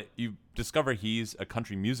turns out that you discover he's a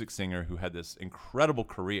country music singer who had this incredible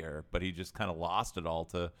career, but he just kind of lost it all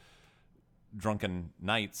to drunken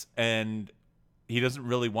nights. And he doesn't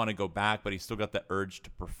really want to go back, but he's still got the urge to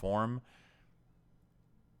perform.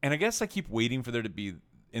 And I guess I keep waiting for there to be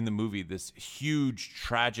in the movie this huge,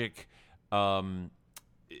 tragic, let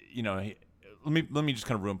me just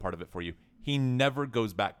kind of ruin part of it for you. He never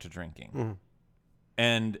goes back to drinking. Mm.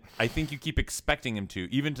 And I think you keep expecting him to,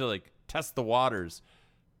 even to like test the waters,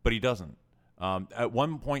 but he doesn't. At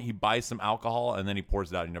one point, he buys some alcohol and then he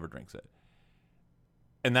pours it out. He never drinks it.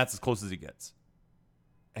 And that's as close as he gets.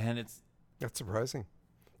 And that's surprising.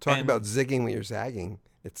 Talk about zigging when you're zagging.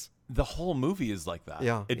 It's the whole movie is like that.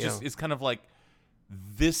 Yeah. It's kind of like,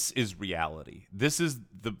 this is reality. This is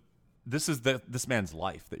this man's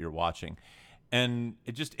life that you're watching. And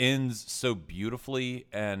it just ends so beautifully.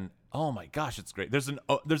 And oh my gosh, it's great. There's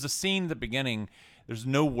a scene at the beginning. There's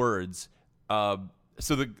no words.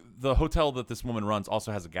 So the hotel that this woman runs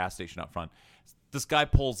also has a gas station out front. This guy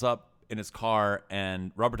pulls up in his car,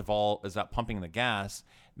 and Robert Duvall is out pumping the gas.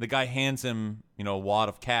 The guy hands him, a wad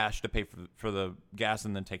of cash to pay for the gas,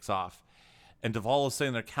 and then takes off. And Duvall is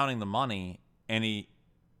sitting there counting the money, and he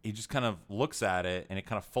just kind of looks at it, and it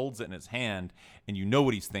kind of folds it in his hand, and you know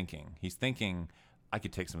what he's thinking. He's thinking, I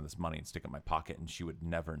could take some of this money and stick it in my pocket, and she would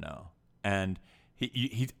never know. And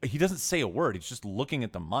he doesn't say a word. He's just looking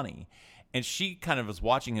at the money. And she kind of is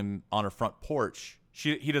watching him on her front porch.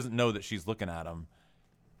 He doesn't know that she's looking at him.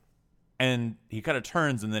 And he kind of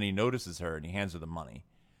turns, and then he notices her, and he hands her the money.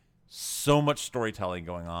 So much storytelling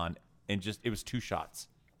going on, and it was 2 shots.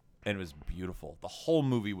 And it was beautiful. The whole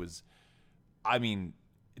movie was,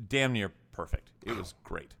 damn near perfect. It was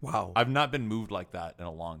great. Wow. I've not been moved like that in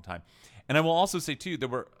a long time. And I will also say, too, there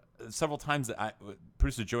were several times that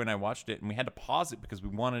producer Joey and I watched it, and we had to pause it because we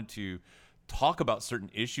wanted to talk about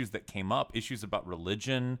certain issues that came up, issues about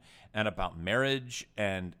religion and about marriage.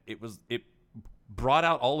 And it brought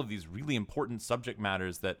out all of these really important subject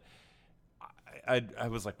matters that I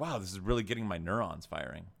was like, wow, this is really getting my neurons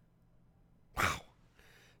firing. Wow.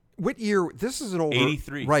 What year? This is an older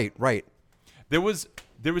 83. Right. There's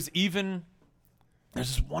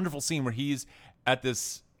this wonderful scene where he's at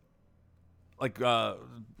this like kind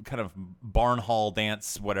of barn hall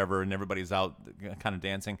dance, whatever, and everybody's out kind of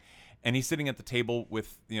dancing, and he's sitting at the table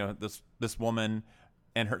with this woman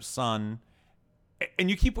and her son,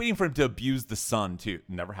 and you keep waiting for him to abuse the son too.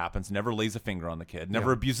 Never happens. Never lays a finger on the kid.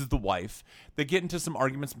 Never abuses the wife. They get into some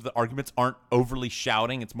arguments, but the arguments aren't overly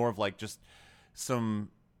shouting. It's more of like just some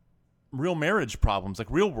real marriage problems,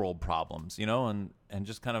 like real world problems, and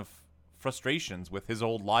just kind of frustrations with his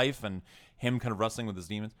old life and him kind of wrestling with his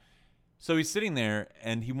demons. So he's sitting there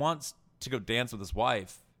and he wants to go dance with his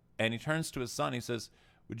wife, and he turns to his son. He says,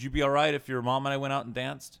 "Would you be all right if your mom and I went out and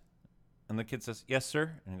danced?" And the kid says, "Yes,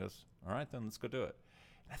 sir." And he goes, "All right, then let's go do it."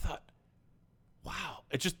 And I thought, wow,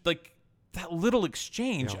 it's just like that little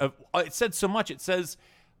exchange of it said so much. It says,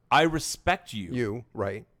 "I respect you." You,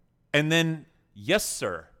 right. And then, "Yes,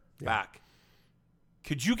 sir." Back.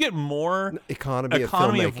 Could you get more economy of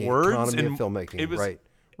words? Economy of filmmaking. It was,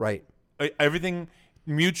 right. Everything,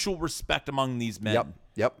 mutual respect among these men.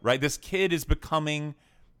 Yep. Right. This kid is becoming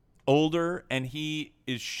older, and he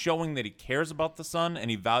is showing that he cares about the son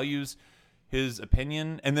and he values his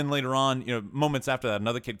opinion. And then later on, moments after that,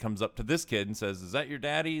 another kid comes up to this kid and says, "Is that your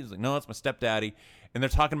daddy?" He's like, "No, that's my stepdaddy." And they're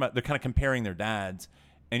kind of comparing their dads.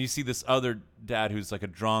 And you see this other dad who's like a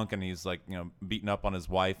drunk, and he's like, beating up on his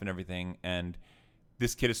wife and everything. And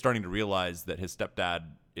this kid is starting to realize that his stepdad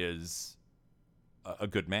is a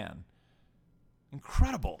good man.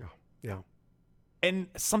 Incredible. Yeah. And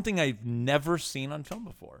something I've never seen on film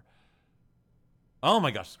before. Oh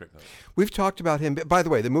my gosh, it's great movie. We've talked about him. By the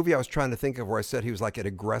way, the movie I was trying to think of where I said he was like an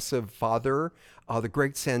aggressive father, The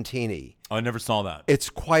Great Santini. Oh, I never saw that. It's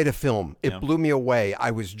quite a film. It blew me away.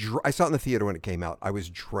 I saw it in the theater when it came out. I was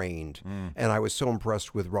drained, and I was so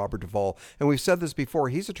impressed with Robert Duvall. And we've said this before.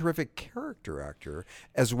 He's a terrific character actor,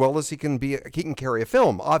 as well as he can carry a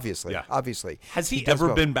film. Obviously, obviously. Has he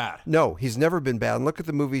ever been bad? No, he's never been bad. And look at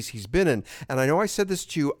the movies he's been in. And I know I said this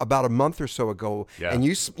to you about a month or so ago, and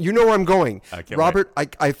you know where I'm going. I can't Robert,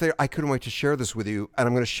 I couldn't wait to share this with you, and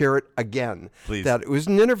I'm going to share it again. Please. That it was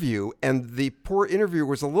an interview, and the poor interviewer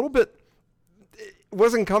was a little bit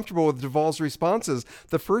wasn't comfortable with Duvall's responses.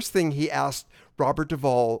 The first thing he asked Robert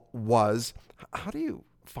Duvall was, "How do you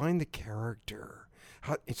find the character?"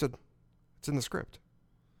 He said, "It's in the script."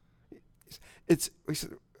 He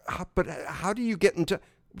said, "But how do you get into?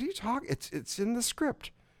 What are you talking? It's in the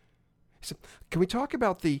script." He said, "Can we talk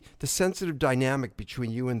about the sensitive dynamic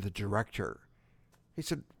between you and the director?" He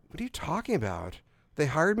said, "What are you talking about? They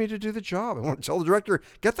hired me to do the job. I want to tell the director,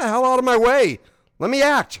 get the hell out of my way. Let me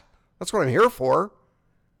act. That's what I'm here for.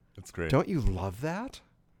 That's great. Don't you love that?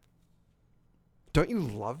 Don't you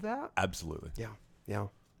love that? Absolutely. Yeah.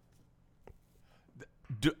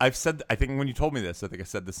 I think when you told me this, I think I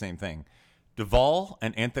said the same thing. Duvall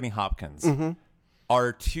and Anthony Hopkins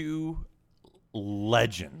are two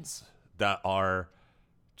legends that are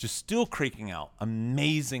just still cranking out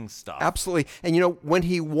amazing stuff. Absolutely. And when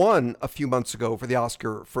he won a few months ago for the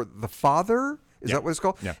Oscar for The Father, is that what it's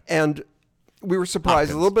called? Yeah. And we were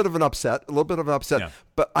surprised, Hopkins. a little bit of an upset, Yeah.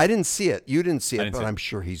 but I didn't see it. You didn't see it, but see it. I'm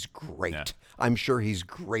sure he's great. Yeah. I'm sure he's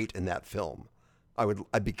great in that film.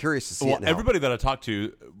 I'd be curious to see it now. Everybody that I talked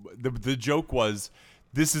to, the joke was,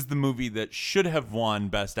 this is the movie that should have won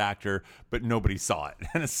Best Actor, but nobody saw it.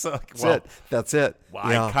 And it's like, That's it. Well,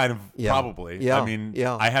 I kind of probably. Yeah. I mean,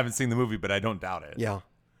 yeah. I haven't seen the movie, but I don't doubt it. Yeah.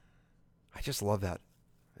 I just love that.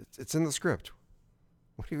 It's in the script.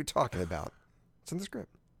 What are you talking about? It's in the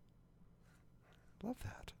script. Love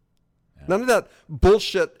that. Yeah. None of that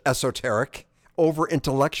bullshit esoteric,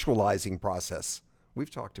 over-intellectualizing process. We've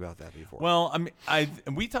talked about that before. Well, I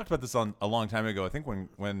mean, we talked about this a long time ago. I think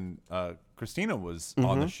when Christina was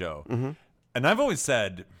on the show, and I've always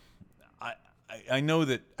said, I know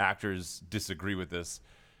that actors disagree with this,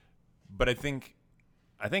 but I think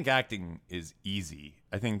acting is easy.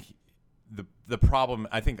 I think the problem.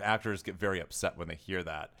 I think actors get very upset when they hear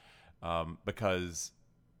that because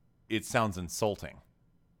it sounds insulting.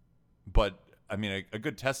 But I mean, a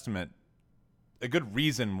good testament, a good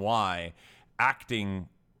reason why acting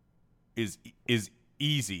is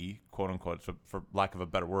easy, quote unquote, for lack of a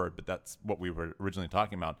better word, but that's what we were originally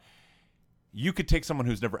talking about. You could take someone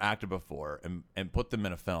who's never acted before and put them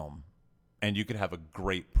in a film, and you could have a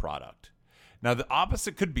great product. Now, the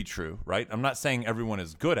opposite could be true, right? I'm not saying everyone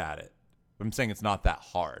is good at it, but I'm saying it's not that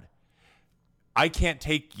hard. I can't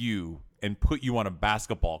take you and put you on a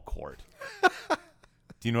basketball court.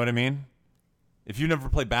 Do you know what I mean? If you've never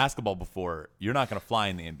played basketball before, you're not going to fly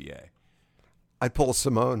in the NBA. I'd pull a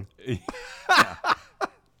Simone. Yeah.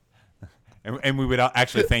 And we would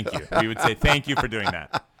actually thank you. We would say thank you for doing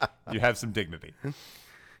that. You have some dignity.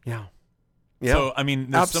 Yeah. So, I mean,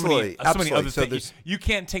 there's so many other So things. You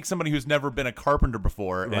can't take somebody who's never been a carpenter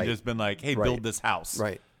before and Right. just been like, hey, build this house.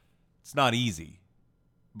 Right. It's not easy.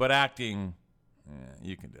 But acting,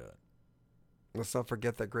 you can do it. Let's not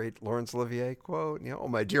forget that great Laurence Olivier quote. Oh,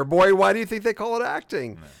 my dear boy, why do you think they call it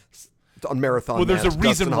acting? On Marathon Well, there's Man, a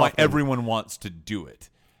reason Dustin why Hoffman. everyone wants to do it.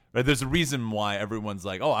 Right? There's a reason why everyone's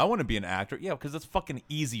like, oh, I want to be an actor. Yeah, because it's fucking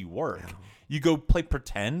easy work. Yeah. You go play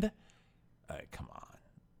pretend. Come on.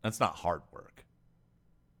 That's not hard work.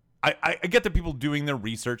 I get the people doing their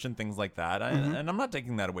research and things like that, and I'm not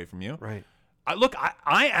taking that away from you. Right.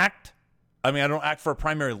 I act. I mean, I don't act for a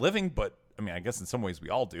primary living, but I mean, I guess in some ways we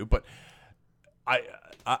all do. But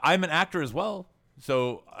I'm an actor as well,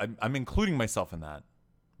 so I'm including myself in that.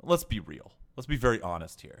 Let's be real. Let's be very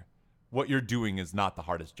honest here. What you're doing is not the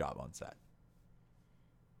hardest job on set.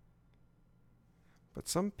 But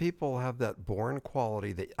some people have that born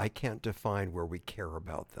quality that I can't define where we care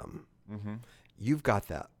about them. Mm-hmm. You've got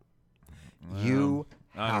that. You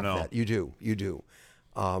have that. You do. You do.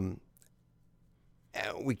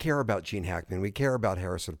 We care about Gene Hackman. We care about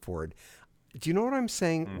Harrison Ford. Do you know what I'm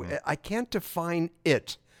saying? Mm-hmm. I can't define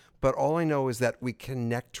it, but all I know is that we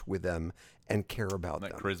connect with them and care about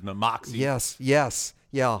them. Charisma, moxie. Yes.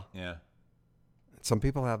 Yeah. Some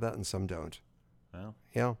people have that and some don't. Well.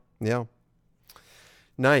 Yeah.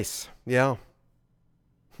 Nice. Yeah.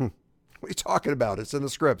 What are you talking about? It's in the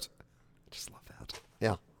script. I just love that.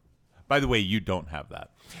 Yeah. By the way, you don't have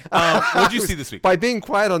that. What did you see this week? By being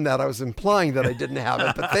quiet on that, I was implying that I didn't have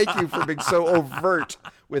it, but thank you for being so overt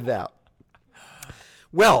with that.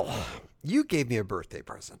 Well, you gave me a birthday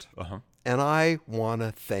present. And I want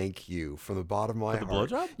to thank you from the bottom of my heart.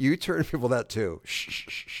 The blowjob? You turn people that too.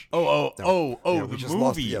 Shh. Oh, the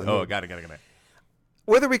movie. No. Got it.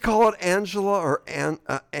 Whether we call it Angela or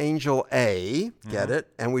Angel A, get it?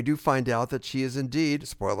 And we do find out that she is indeed,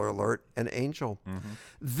 spoiler alert, an angel. Mm-hmm.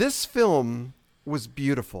 This film was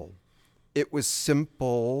beautiful. It was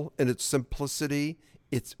simple in its simplicity.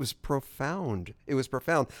 It was profound.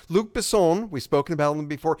 Luc Besson, we've spoken about him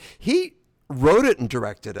before, he wrote it and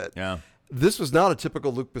directed it. Yeah. This was not a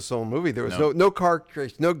typical Luc Besson movie. There was no car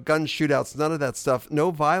crash, no gun shootouts, none of that stuff, no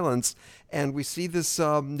violence. And we see this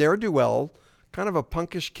ne'er-do-well, kind of a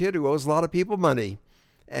punkish kid who owes a lot of people money.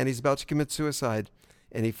 And he's about to commit suicide.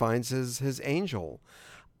 And he finds his angel.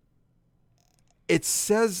 It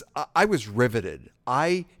says, I was riveted.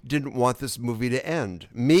 I didn't want this movie to end.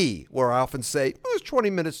 Where I often say, it was 20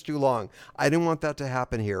 minutes too long. I didn't want that to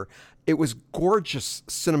happen here. It was gorgeous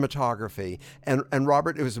cinematography. And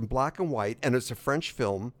Robert, it was in black and white, and it's a French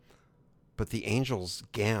film. But the angel's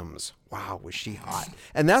gams, wow, was she hot.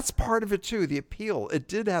 And that's part of it, too, the appeal. It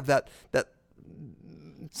did have that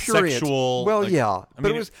prurient. Sexual. Well, like, yeah. I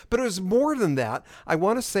mean, But it was more than that. I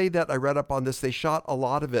want to say that I read up on this. They shot a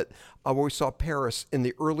lot of it where we saw Paris in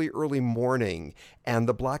the early morning, and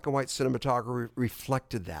the black and white cinematography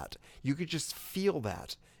reflected that. You could just feel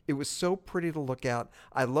that. It was so pretty to look at.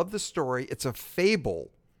 I love the story. It's a fable.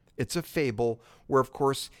 It's a fable where, of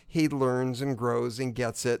course, he learns and grows and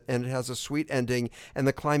gets it, and it has a sweet ending. And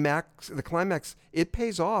the climax, it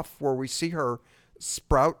pays off where we see her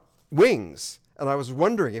sprout wings. And I was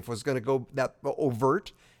wondering if it was going to go that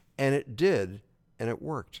overt, and it did, and it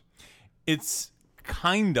worked. It's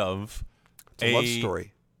kind of It's a love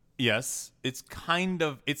story. Yes, it's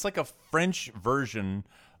like a French version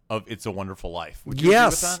of It's a Wonderful Life. Would you agree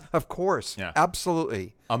with that? Of course. Yeah.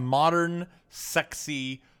 Absolutely. A modern,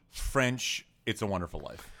 sexy French It's a Wonderful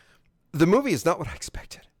Life. The movie is not what I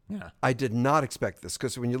expected. Yeah. I did not expect this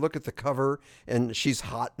because when you look at the cover and she's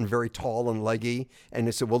hot and very tall and leggy, and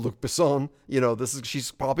they said, well, Luc Besson,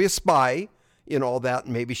 she's probably a spy, all that,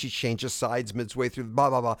 and maybe she changes sides midway through, blah,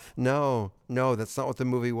 blah, blah. No, that's not what the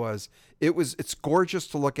movie was. It's gorgeous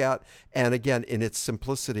to look at, and again, in its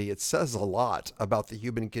simplicity, it says a lot about the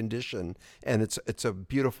human condition, and it's a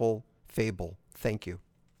beautiful fable. Thank you.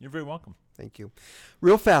 You're very welcome. Thank you.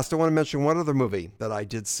 Real fast, I want to mention one other movie that I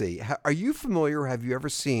did see. Are you familiar, have you ever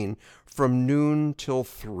seen From Noon Till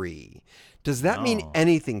 3? Does that mean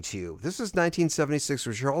anything to you? This is 1976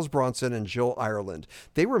 with Charles Bronson and Jill Ireland.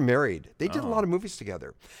 They were married. They did a lot of movies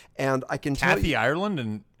together. And I can tell you... Kathy Ireland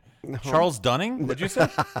and Charles Dunning, did you say?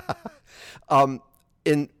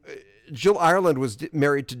 Jill Ireland was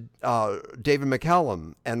married to David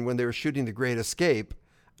McCallum, and when they were shooting The Great Escape,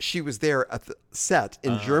 she was there at the set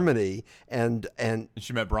in Germany, and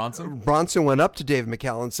she met Bronson? Bronson went up to David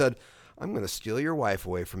McCallum and said, I'm going to steal your wife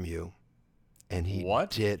away from you. And he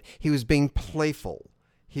did. He was being playful.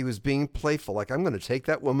 Like, I'm going to take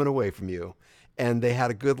that woman away from you. And they had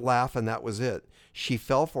a good laugh, and that was it. She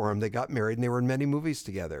fell for him. They got married, and they were in many movies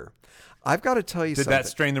together. I've got to tell you something. Did that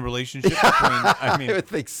strain the relationship between... I would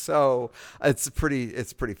think so. It's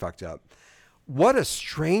pretty fucked up. What a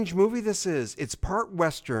strange movie this is. It's part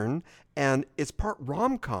Western and it's part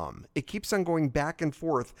rom-com. It keeps on going back and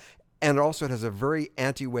forth, and also it has a very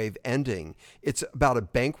anti-wave ending. It's about a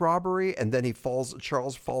bank robbery, and then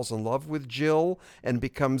Charles falls in love with Jill and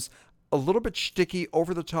becomes a little bit shticky,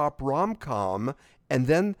 over-the-top rom-com, and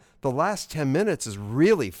then the last 10 minutes is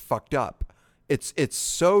really fucked up. It's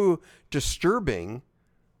so disturbing,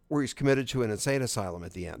 where he's committed to an insane asylum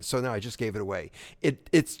at the end. So now I just gave it away.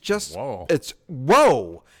 It's just, whoa. It's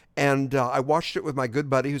whoa. And I watched it with my good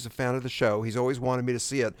buddy who's a fan of the show. He's always wanted me to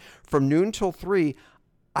see it. From Noon Till 3,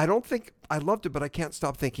 I don't think I loved it, but I can't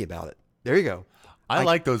stop thinking about it. There you go. I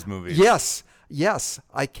like those movies. Yes.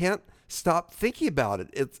 I can't stop thinking about it.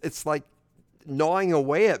 It's like gnawing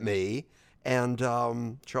away at me. And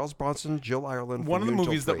Charles Bronson, Jill Ireland. One of the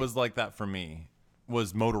movies that was like that for me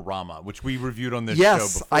was Motorama, which we reviewed on this show before.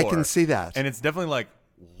 Yes, I can see that. And it's definitely like,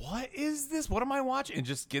 what is this? What am I watching? It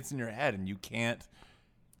just gets in your head, and you can't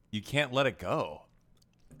let it go.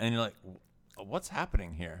 And you're like, what's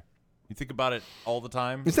happening here? You think about it all the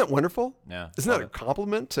time. Isn't that wonderful? Yeah. Isn't that a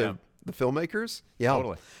compliment to the filmmakers? Yeah.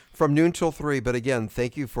 Totally. From Noon Till 3. But again,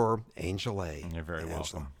 thank you for Angel A. You're very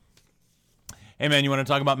welcome. Hey, man, you want to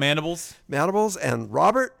talk about Mandibles? Mandibles, and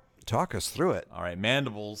Robert, talk us through it. All right,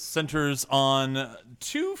 Mandibles centers on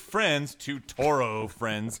two Toro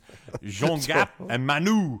friends, Jean-Gap and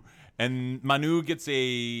Manu. And Manu gets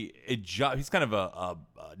a job. He's kind of a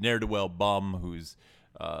ne'er-do-well bum who's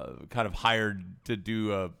kind of hired to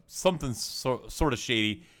do something sort of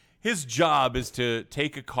shady. His job is to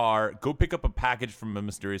take a car, go pick up a package from a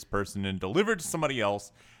mysterious person, and deliver it to somebody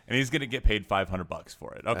else, and he's going to get paid $500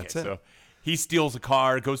 for it. Okay, so he steals a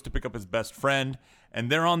car, goes to pick up his best friend,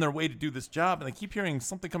 and they're on their way to do this job, and they keep hearing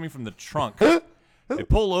something coming from the trunk. They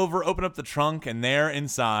pull over, open up the trunk, and there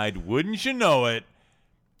inside, wouldn't you know it,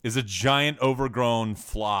 is a giant overgrown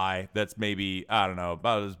fly that's maybe, I don't know,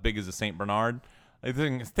 about as big as a St. Bernard. The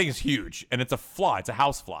thing is huge, and it's a fly. It's a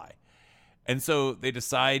house fly. And so they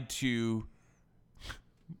decide to...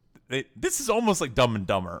 This is almost like Dumb and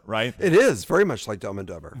Dumber, right? It is very much like Dumb and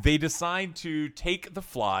Dumber. They decide to take the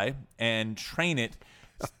fly and train it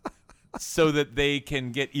so that they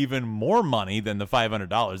can get even more money than the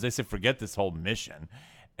 $500. They say, forget this whole mission.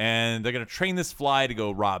 And they're going to train this fly to go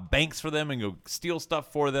rob banks for them and go steal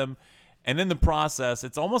stuff for them. And in the process,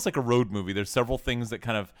 it's almost like a road movie. There's several things that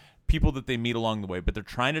kind of people that they meet along the way, but they're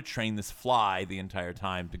trying to train this fly the entire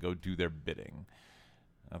time to go do their bidding.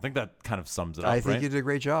 I think that kind of sums it up, I think right? you did a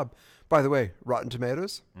great job. By the way, Rotten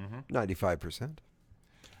Tomatoes, 95%.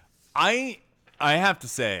 I have to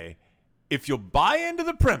say, if you'll buy into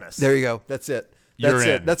the premise, There you go. That's it. That's You're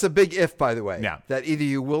it. in. That's a big if, by the way. Yeah. That either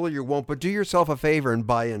you will or you won't, but do yourself a favor and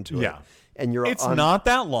buy into it. Yeah. And you're it's on, not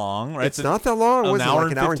that long, right? It's not that long. An Was it hour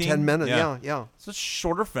like an and hour and 15? 10 minutes? Yeah. Yeah. It's a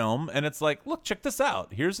shorter film, and it's like, look, check this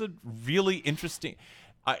out. Here's a really interesting.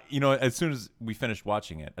 As soon as we finished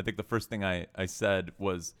watching it, I think the first thing I said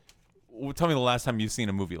was, well, "Tell me the last time you've seen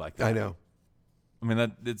a movie like that." I know. I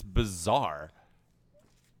mean, it's bizarre.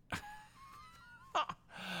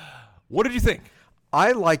 What did you think?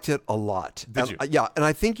 I liked it a lot. Did you? Yeah, and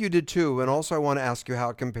I think you did too. And also, I want to ask you how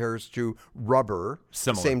it compares to Rubber.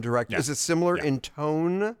 Similar. Same director. Yeah. Is it similar Yeah. in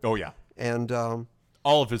tone? Oh yeah, And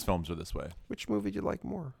all of his films are this way. which movie do you like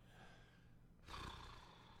more?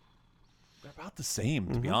 They're about the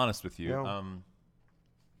same, to be honest with you. Yeah.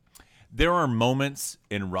 There are moments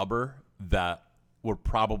in Rubber that were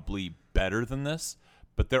probably better than this,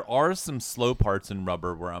 but there are some slow parts in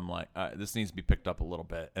Rubber where I'm like, this needs to be picked up a little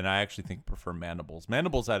bit. And I actually think prefer Mandibles.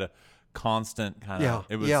 Mandibles had a constant kind of,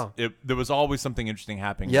 there was always something interesting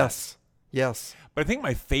happening. Yes. But I think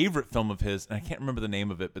my favorite film of his, and I can't remember the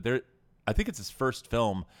name of it, but I think it's his first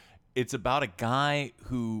film. It's about a guy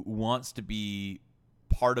who wants to be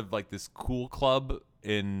part of like this cool club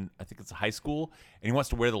in, I think it's a high school, and he wants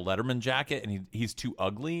to wear the Letterman jacket, and he's too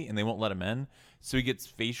ugly, and they won't let him in. So he gets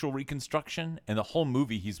facial reconstruction, and the whole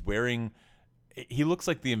movie he looks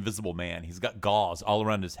like the Invisible Man. He's got gauze all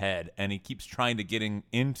around his head, and he keeps trying to get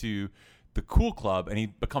into the cool club, and he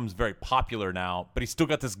becomes very popular now, but he's still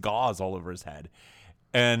got this gauze all over his head.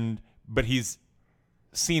 But he's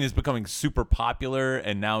seen as becoming super popular,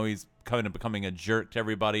 and now he's kind of becoming a jerk to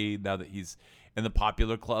everybody now that he's in the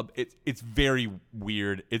popular club. It's very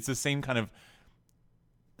weird. It's the same kind of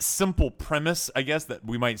simple premise, I guess, that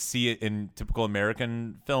we might see it in typical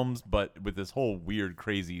American films, but with this whole weird,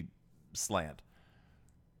 crazy slant.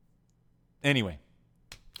 Anyway.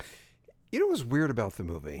 You know what's weird about the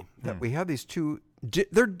movie? That we have these two,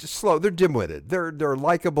 they're slow, they're dim-witted. They're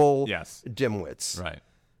likable dimwits. Right.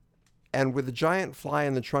 And with the giant fly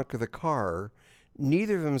in the trunk of the car,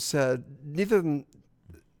 neither of them said,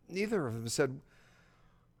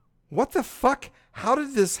 what the fuck? How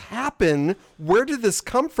did this happen? Where did this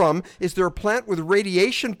come from? Is there a plant with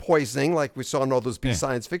radiation poisoning, like we saw in all those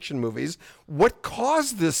science fiction movies? What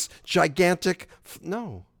caused this gigantic...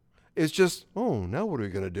 No. It's just, now what are we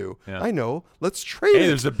going to do? Yeah. I know. Let's trade it. Hey,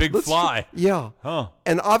 there's a big fly. Yeah. Huh.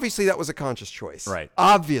 And obviously that was a conscious choice. Right.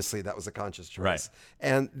 Obviously that was a conscious choice. Right.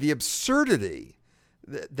 And the absurdity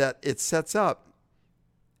that it sets up,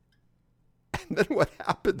 and then what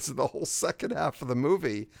happens in the whole second half of the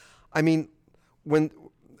movie. I mean,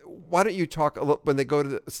 why don't you talk a little when they go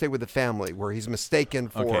to stay with the family where he's mistaken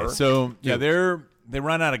for... Okay, so they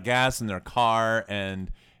run out of gas in their car, and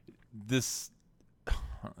this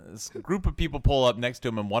group of people pull up next to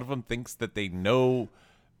him, and one of them thinks that they know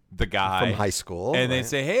the guy from high school, and they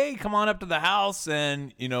say, "Hey, come on up to the house,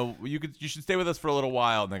 and you should stay with us for a little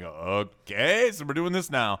while." And they go, "Okay, so we're doing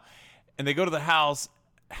this now." And they go to the house,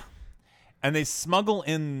 and they smuggle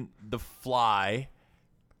in the fly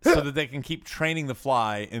so that they can keep training the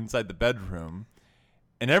fly inside the bedroom.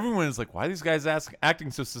 And everyone is like, "Why are these guys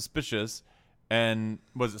acting so suspicious?" And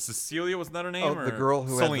was it Cecilia? Wasn't that her name? Oh, the girl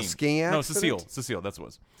who had the skiing accident? No, Cecile. That's what it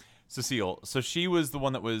was. Cecile. So she was the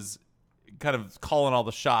one that was kind of calling all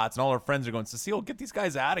the shots, and all her friends are going, "Cecile, get these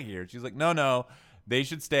guys out of here." She's like, no, they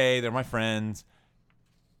should stay. They're my friends.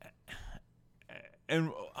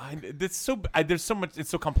 And there's so much. It's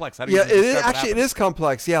so complex. How do you it is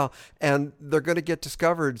complex. Yeah, and they're going to get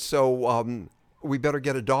discovered. So we better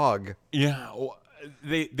get a dog. Yeah,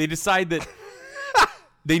 they decide that.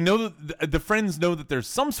 They know that the friends know that there's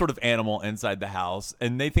some sort of animal inside the house,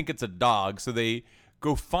 and they think it's a dog. So they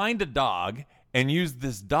go find a dog and use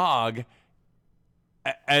this dog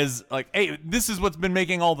as like, hey, this is what's been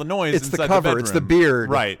making all the noise. It's inside the cover. The bedroom. It's the beard.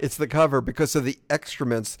 Right. It's the cover because of the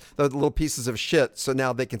excrements, the little pieces of shit. So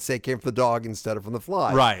now they can say it came from the dog instead of from the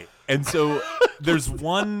fly. Right. And so there's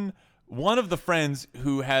one of the friends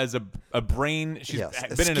who has a brain. She's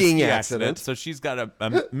been in a ski accident, so she's got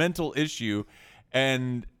a mental issue.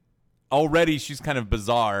 And already she's kind of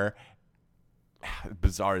bizarre.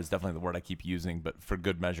 Bizarre is definitely the word I keep using, but for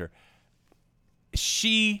good measure.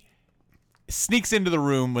 She sneaks into the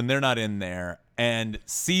room when they're not in there and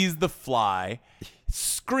sees the fly,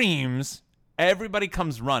 screams. Everybody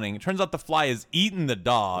comes running. It turns out the fly has eaten the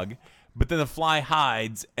dog, But then the fly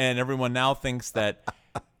hides, and everyone now thinks that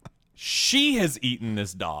she has eaten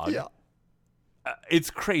this dog. Yeah. It's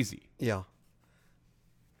crazy. Yeah.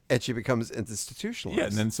 And she becomes institutionalized. Yeah,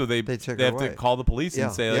 and then so they take have her to away. call the police Yeah,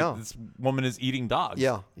 and say, like, yeah. this woman is eating dogs.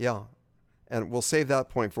 Yeah, yeah. And we'll save that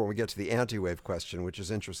point for when we get to the anti-wave question, which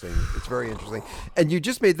is interesting. It's very interesting. And you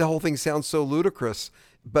just made the whole thing sound so ludicrous.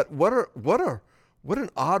 But what an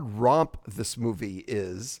odd romp this movie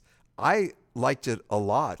is. I liked it a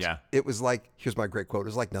lot. Yeah. It was like, here's my great quote, it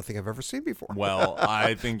was like nothing I've ever seen before. Well,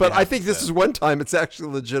 I think But I think this is one time it's actually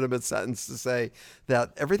a legitimate sentence to say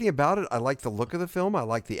that everything about it, I like the look of the film, I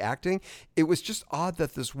like the acting. It was just odd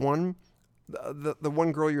that this one, the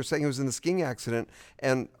one girl you're saying who was in the skiing accident,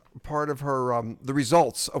 and part of her, the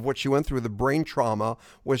results of what she went through, the brain trauma,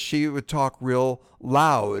 was she would talk real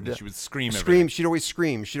loud. She would scream. She'd always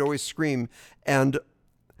scream. And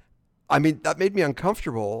I mean, that made me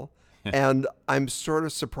uncomfortable. And I'm sort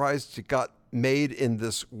of surprised it got made in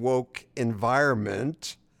this woke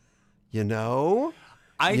environment, you know?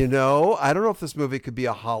 I don't know if this movie could be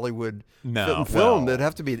a Hollywood film. It'd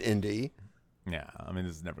have to be an indie. Yeah, I mean,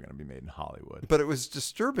 this is never going to be made in Hollywood. But it was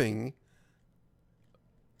disturbing.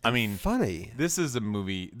 I mean, funny. This is a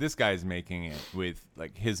movie. This guy's making it with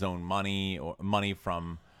like his own money or money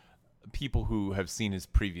from people who have seen his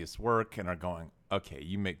previous work and are going, okay,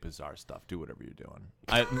 you make bizarre stuff. Do whatever you're doing.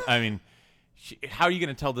 I mean, how are you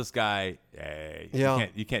going to tell this guy, hey,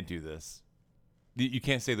 you can't do this. You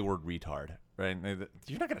can't say the word retard, right?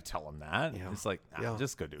 You're not going to tell him that. Yeah. It's like,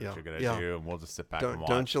 just go do what you're going to do, and we'll just sit back and watch.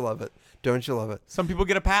 Don't you love it? Don't you love it? Some people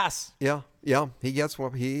get a pass. Yeah. He gets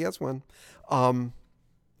one.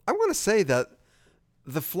 I want to say that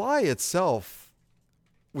The Fly itself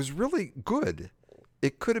was really good.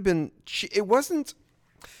 It could have been. It wasn't.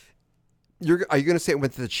 Are you going to say it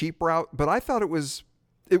went to the cheap route? But I thought it was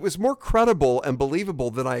more credible and believable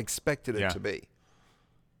than I expected it to be.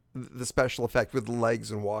 The special effect with the legs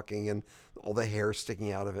and walking and all the hair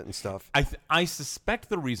sticking out of it and stuff. I suspect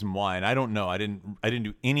the reason why, and I don't know. I didn't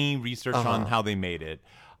do any research on how they made it.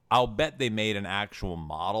 I'll bet they made an actual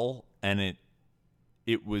model, and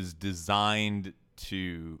it was designed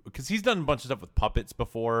to, because he's done a bunch of stuff with puppets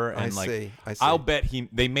before, and I see. I'll bet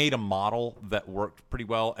they made a model that worked pretty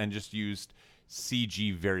well and just used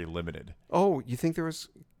CG very limited. Oh, you think there was?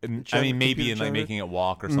 I mean, maybe in like making it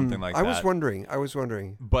walk or something like that. I was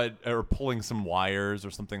wondering. But or pulling some wires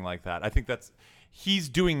or something like that. I think he's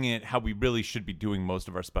doing it how we really should be doing most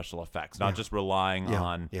of our special effects, not just relying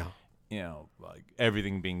on like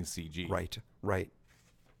everything being CG. Right.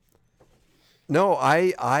 No,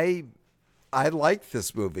 I like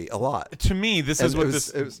this movie a lot. To me, this is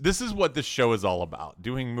what this show is all about.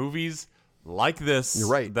 Doing movies like this. You're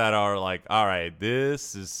right. That are like, all right,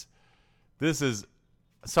 this is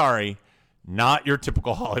sorry, not your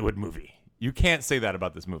typical Hollywood movie. You can't say that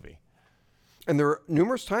about this movie. And there were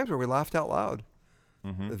numerous times where we laughed out loud.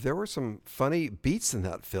 Mm-hmm. There were some funny beats in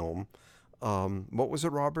that film. What was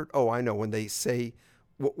it, Robert? Oh, I know. When they say,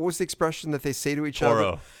 what was the expression that they say to each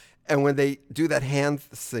other? And when they do that hand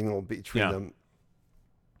signal between them.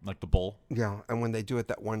 Like the bull? Yeah. And when they do it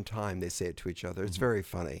that one time, they say it to each other. It's very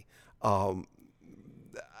funny. I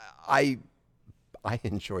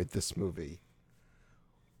enjoyed this movie.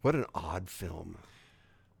 What an odd film.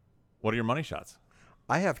 What are your money shots?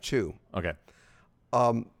 I have two. Okay.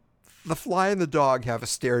 The Fly and the Dog have a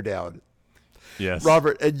stare down. Yes.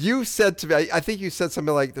 Robert, and you said to me, I think you said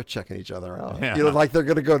something like they're checking each other out. Yeah. Like they're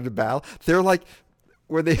going to go to battle. They're like,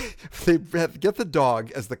 where they get the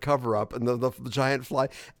dog as the cover up and the giant fly,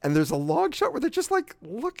 and there's a long shot where they're just like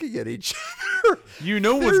looking at each other. You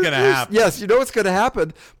know what's going to happen. Yes, you know what's going to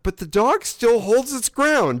happen, but the dog still holds its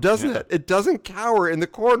ground, doesn't it? It doesn't cower in the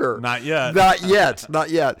corner. Not yet. Not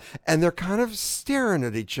yet. And they're kind of staring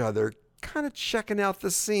at each other, kind of checking out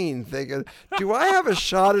the scene, thinking, do I have a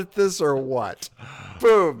shot at this or what?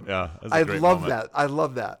 Boom. Yeah, I love that. I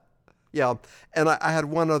love that. Yeah, and I had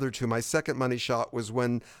one other too. My second money shot was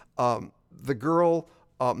when the girl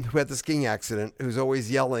who had the skiing accident, who's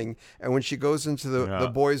always yelling, and when she goes into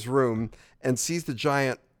the boys' room and sees the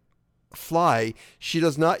giant fly, she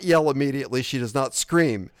does not yell immediately. She does not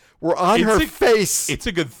scream. We're on her face. It's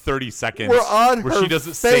a good 30 seconds We're on where her she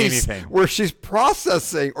doesn't face, say anything. where she's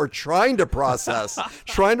processing or trying to process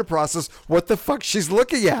what the fuck she's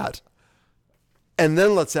looking at, and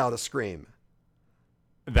then lets out a scream.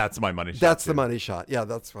 That's my money shot. That's the money shot. Yeah,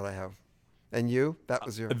 that's what I have. And you? That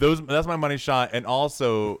was your... That's my money shot, and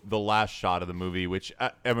also the last shot of the movie, which,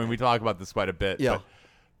 I mean, we talk about this quite a bit. Yeah. But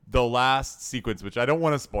the last sequence, which I don't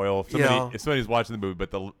want to spoil if somebody's watching the movie,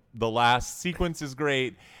 but the last sequence is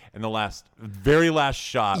great. in the very last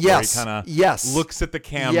shot, Yes. where he kind of Yes. looks at the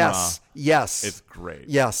camera. Yes. Yes. It's great.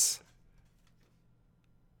 Yes.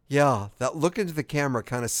 Yeah, that look into the camera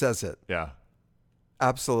kind of says it. Yeah.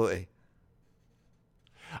 Absolutely.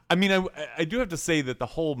 I mean, I do have to say that the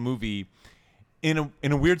whole movie, in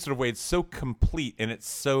a weird sort of way, it's so complete, and it's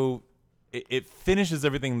so it finishes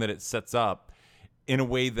everything that it sets up in a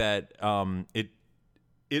way that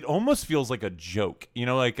it almost feels like a joke,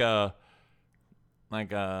 like a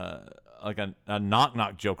knock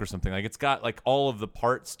knock joke or something. Like it's got like all of the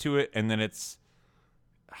parts to it, and then I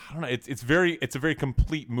don't know. It's a very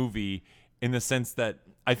complete movie in the sense that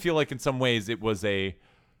I feel like in some ways it was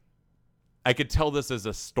I could tell this as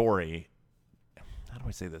a story. How do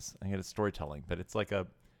I say this? I get a storytelling, but it's like a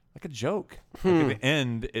joke. Like at the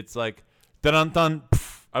end, it's like dun dun.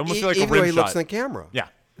 I almost feel like a rim even the way he shot. looks in the camera. Yeah,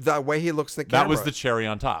 the way he looks in the camera. that was the cherry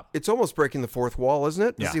on top. It's almost breaking the fourth wall, isn't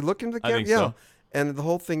it? Does Yeah. he look into the I camera? think Yeah. so. And the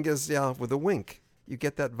whole thing is with a wink. You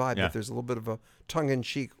get that vibe. Yeah. But there's a little bit of a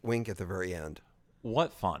tongue-in-cheek wink at the very end.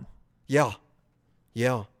 What fun! Yeah.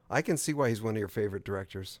 Yeah. I can see why he's one of your favorite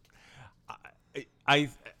directors.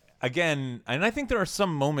 Again, and I think there are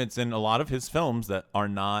some moments in a lot of his films that are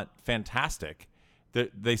not fantastic.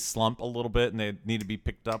 They slump a little bit and they need to be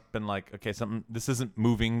picked up and like, okay, this isn't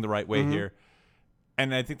moving the right way here.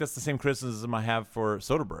 And I think that's the same criticism I have for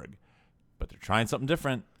Soderbergh. But they're trying something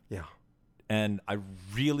different. Yeah. And I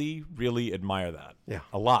really, really admire that. Yeah.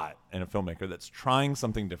 A lot in a filmmaker that's trying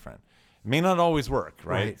something different. It may not always work,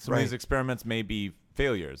 right? Some of these experiments may be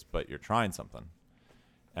failures, but you're trying something.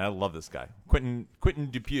 And I love this guy. Quentin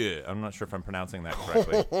Dupieux. I'm not sure if I'm pronouncing that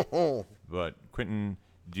correctly. But Quentin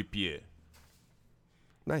Dupieux.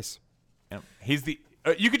 Nice. Yeah. He's the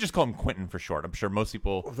you could just call him Quentin for short. I'm sure most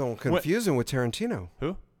people Don't confuse him with Tarantino.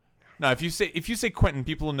 Who? No, if you say Quentin,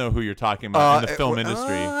 people will know who you're talking about in the film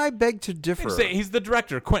industry. I beg to differ. You say he's the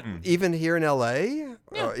director, Quentin. Even here in L.A.,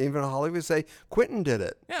 or even in Hollywood, say Quentin did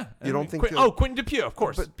it. Yeah. You don't think? Quentin Dupieux, of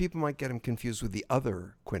course. But people might get him confused with the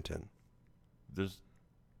other Quentin.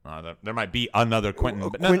 There might be another Quentin.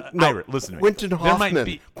 But Ira, listen to me. Quentin Hoffman. There might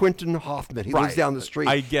be, Quentin Hoffman. He lives down the street.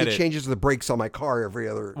 I get it. He changes the brakes on my car every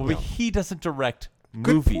other. Well, but he doesn't direct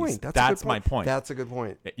Good movies. point. That's my point. That's a good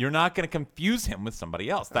point. You're not going to confuse him with somebody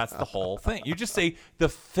else. That's the whole thing. You just say the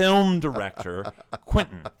film director,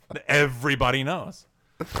 Quentin. Everybody knows.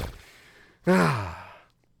 Or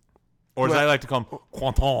as I like to call him,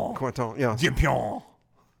 Quentin. Quentin, yeah. Champion.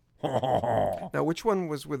 Now, which one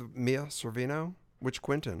was with Mia Sorvino? Which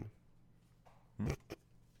Quentin?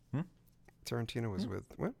 Tarantino was with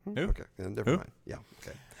what? Who? Okay, never mind. Yeah,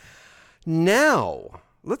 okay. Now,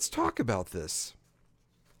 let's talk about this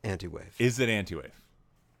anti-wave. Is it anti-wave?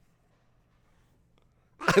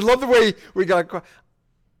 I love the way we got. All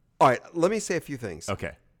right, let me say a few things.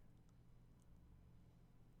 Okay.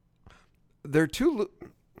 There are two.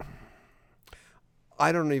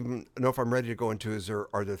 I don't even know if I'm ready to go into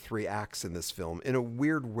are there three acts in this film. In a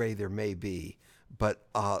weird way, there may be, but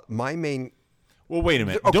my main. Well, wait a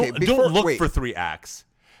minute. Okay, don't look for three acts.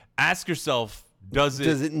 Ask yourself, is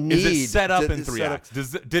it set up in three acts?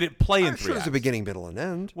 Did it play in three Sure, acts? there's a beginning, middle, and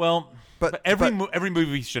end. Well, but every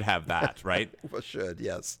movie should have that, right? Well, should,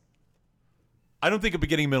 yes. I don't think a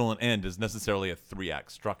beginning, middle, and end is necessarily a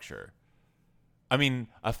 3-act structure. I mean,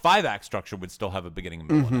 a 5-act structure would still have a beginning,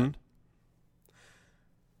 middle, and end.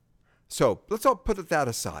 So let's all put that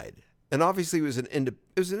aside. And obviously, it was an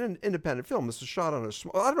independent film. This was shot on a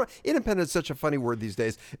small. I don't know. Independent is such a funny word these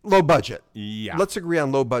days. Low budget. Yeah. Let's agree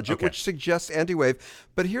on low budget, Okay. which suggests anti-wave.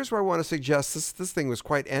 But here's where I want to suggest this thing was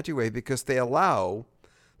quite anti-wave because they allow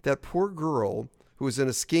that poor girl who was in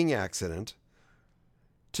a skiing accident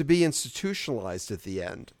to be institutionalized at the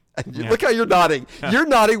end. And look how you're nodding. You're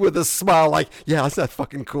nodding with a smile like, yeah, isn't that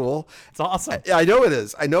fucking cool? It's awesome. I know it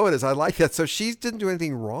is. I like that. So she didn't do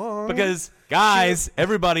anything wrong. Because, guys,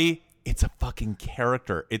 everybody, it's a fucking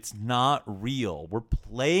character. It's not real. We're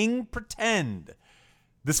playing pretend.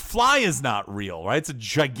 This fly is not real, right? It's a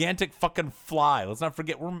gigantic fucking fly. Let's not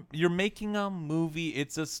forget, you're making a movie.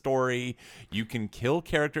 It's a story. You can kill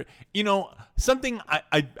character. You know, something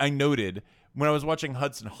I noted when I was watching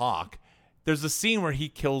Hudson Hawk, there's a scene where he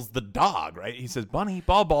kills the dog, right? He says, bunny,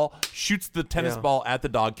 ball, shoots the tennis ball at the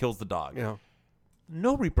dog, kills the dog. Yeah.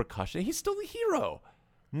 No repercussion. He's still the hero.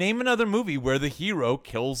 Name another movie where the hero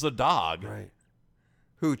kills a dog. Right.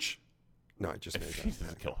 Hooch. No, I just made that. He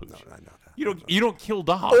doesn't kill Hooch. No, I know that. You don't kill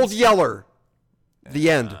dogs. Old Yeller. The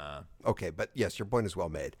end. Okay, but yes, your point is well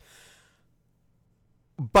made.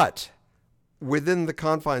 But within the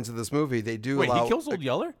confines of this movie, they do allow... Wait, he kills Old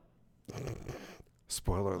Yeller?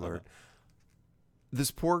 Spoiler alert. This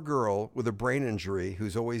poor girl with a brain injury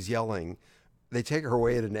who's always yelling they take her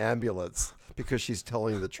away in an ambulance because she's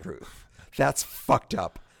telling the truth. That's fucked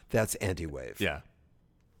up. That's anti-wave. Yeah.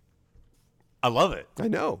 I love it. I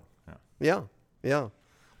know. Yeah.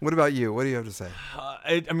 What about you? What do you have to say?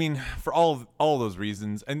 I mean, for all those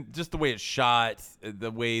reasons, and just the way it's shot,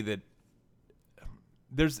 the way that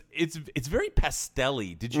it's very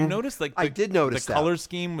pastel-y. Did you notice? Like, I did notice the color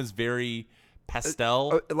scheme was very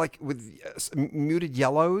pastel, like with muted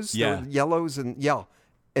yellows. Yeah, there were yellows and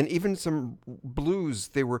even some blues.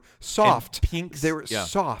 They were soft. And pinks. They were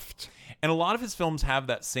soft. And a lot of his films have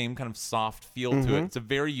that same kind of soft feel to it. It's a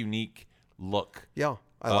very unique look. Yeah,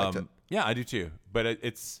 I liked it. Yeah, I do too. But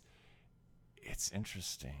it's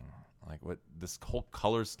interesting, like what this whole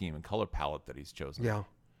color scheme and color palette that he's chosen. Yeah.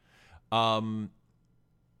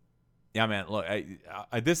 Yeah, man. Look,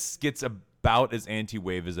 I this gets about as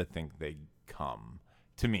anti-wave as I think they come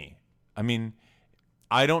to me. I mean,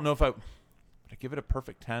 I don't know if would I give it a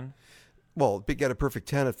perfect 10. Well, it'd get a perfect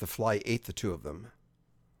 10 if the fly ate the two of them.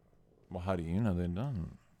 Well, how do you know they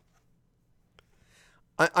don't?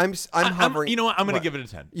 I'm hovering. You know what? I'm going to give it a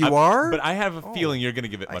 10. You are? But I have a feeling you're going to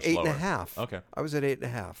give it much lower. 8.5. Okay. I was at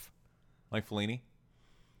 8.5. Like Fellini?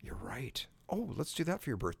 You're right. Oh, let's do that for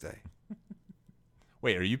your birthday.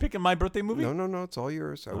 Wait, are you picking my birthday movie? No. It's all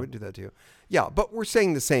yours. I wouldn't do that to you. Yeah, but we're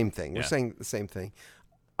saying the same thing. We're saying the same thing.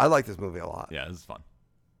 I like this movie a lot. Yeah, this is fun.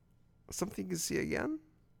 Something you can see again?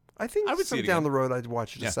 I think I would see it down again. the road I'd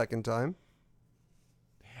watch it a second time.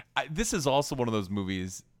 This is also one of those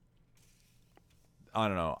movies. I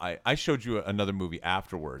don't know. I showed you another movie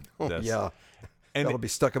afterward. Yeah. And that'll be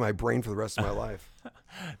stuck in my brain for the rest of my life.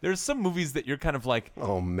 There's some movies that you're kind of like,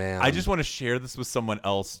 oh, man. I just want to share this with someone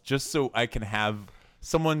else just so I can have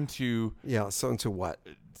someone to... Yeah, someone to what?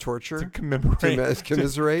 Torture? To commemorate.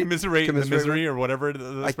 Commiserate? Commiserate the misery or whatever.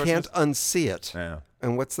 I can't unsee it. Yeah.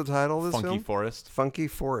 And what's the title of this Funky film? Forest. Funky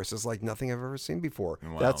Forest is like nothing I've ever seen before.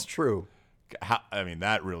 Wow. That's true. I mean,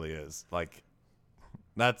 that really is. Like,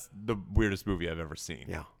 that's the weirdest movie I've ever seen.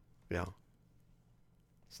 Yeah.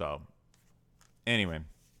 So, anyway,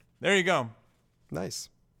 there you go. Nice.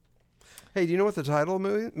 Hey, do you know what the title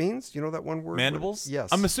means? Do you know that one word? Mandibles? Yes.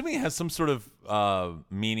 I'm assuming it has some sort of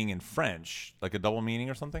meaning in French, like a double meaning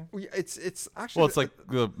or something. It's actually... Well, it's like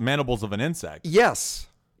the mandibles of an insect. Yes.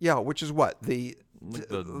 Yeah, which is what? The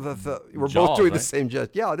we're jaws, both doing right? the same jaw.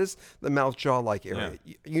 Yeah, it is the mouth jaw-like area.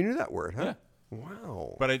 Yeah. You knew that word, huh? Yeah.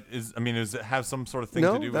 Wow. But does it have some sort of thing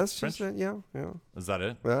to do with that's French? just it. Yeah. Is that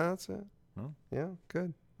it? That's it. Oh. Yeah,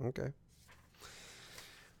 good. Okay.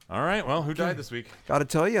 All right. Well, who died this week? Got to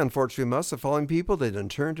tell you, unfortunately, the falling people, they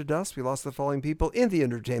didn't turn to dust. We lost the falling people in the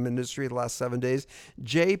entertainment industry the last 7 days.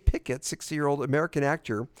 Jay Pickett, 60-year-old American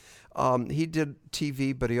actor. He did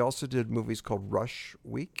TV, but he also did movies called Rush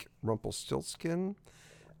Week, Rumpelstiltskin.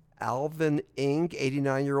 Alvin Ing,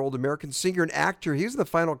 89-year-old American singer and actor. He was in The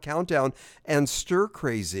Final Countdown and Stir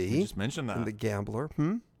Crazy. We just mentioned that. And The Gambler.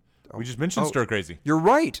 We just mentioned Stir Crazy. You're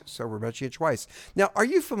right. So we're mentioning it twice. Now, are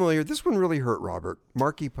you familiar? This one really hurt Robert.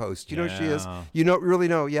 Marky Post. You know who she is? You really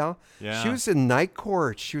know, yeah? Yeah. She was in Night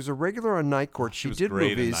Court. She was a regular on Night Court. She was did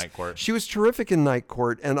great movies. in Night Court. She was terrific in Night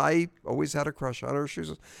Court, and I always had a crush on her.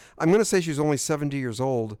 I'm going to say she was only 70 years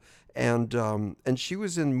old. And she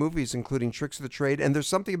was in movies including Tricks of the Trade, and There's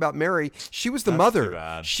Something About Mary. She was the mother. Too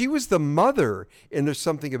bad. She was the mother in There's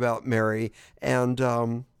Something About Mary, and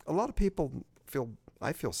a lot of people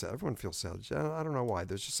I feel sad. Everyone feels sad. I don't know why.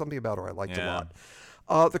 There's just something about her I liked a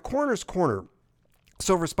lot. The Coroner's Corner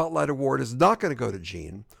Silver Spotlight Award is not going to go to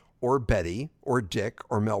Gene or Betty or Dick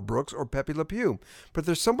or Mel Brooks or Pepe Le Pew. But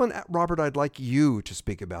there's someone, Robert, I'd like you to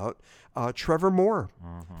speak about. Trevor Moore,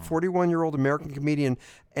 41-year-old American comedian.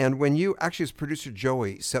 And when his producer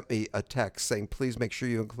Joey sent me a text saying, please make sure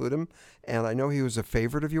you include him. And I know he was a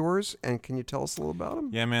favorite of yours. And can you tell us a little about him?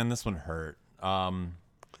 Yeah, man, this one hurt.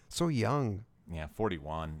 So young. Yeah,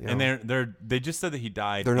 41. Yeah. And they just said that he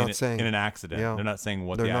died in an accident. Yeah. They're not saying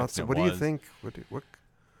what They're the not accident What do was. you think? What?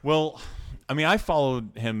 Well, I mean, I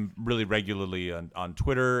followed him really regularly on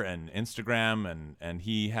Twitter and Instagram, and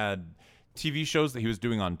he had TV shows that he was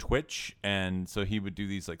doing on Twitch, and so he would do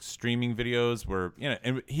these like streaming videos where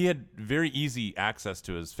and he had very easy access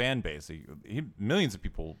to his fan base. He millions of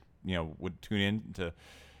people would tune in to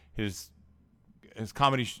his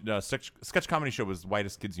comedy sketch comedy show was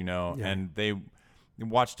Whitest Kids You Know, and they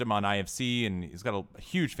watched him on IFC, and he's got a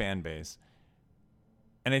huge fan base.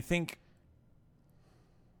 And I think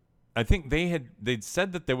they'd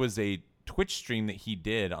said that there was a Twitch stream that he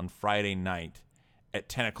did on Friday night at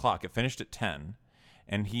 10 o'clock. It finished at 10,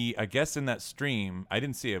 and I guess in that stream, I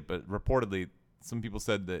didn't see it, but reportedly some people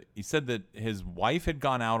said that his wife had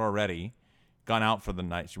gone out for the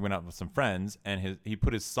night. She went out with some friends, and he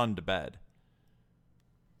put his son to bed.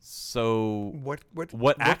 So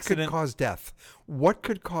What accident could cause death? What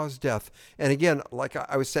could cause death? And again, like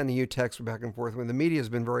I was sending you texts back and forth when the media has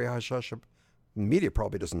been very hush hush. The media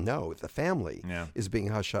probably doesn't know. The family is being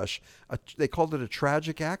hush hush. They called it a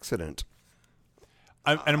tragic accident.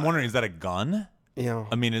 and I'm wondering, is that a gun? Yeah.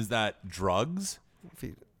 I mean, is that drugs?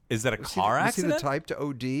 Is that a car Is he accident? the type to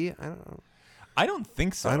OD? I don't know. I don't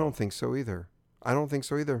think so. I don't think so either.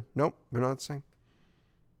 Nope, they're not saying.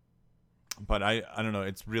 But I don't know.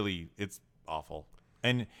 It's awful.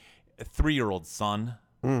 And a 3-year-old son.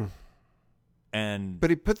 And But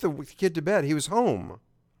he put the kid to bed. He was home.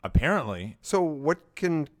 apparently, So what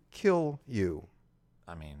can kill you?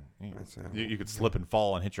 I mean, you could slip and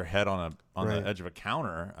fall and hit your head on the edge of a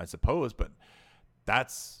counter, I suppose. But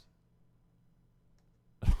that's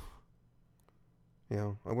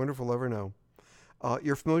Yeah, I wonder if we'll ever know.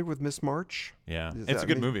 You're familiar with Miss March? yeah. Does It's that a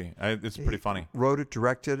good mean- movie. It's pretty funny. Wrote it,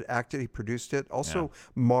 directed, acted. He produced it. Also,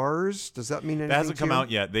 Mars. Does that mean anything? That hasn't to come you?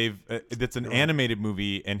 out yet. It's an animated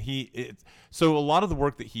movie, and so a lot of the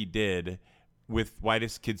work that he did with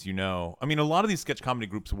Whitest Kids You Know. I mean, a lot of these sketch comedy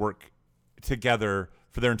groups work together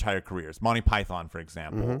for their entire careers. Monty Python, for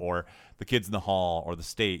example, or the Kids in the Hall, or the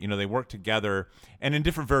State. They work together and in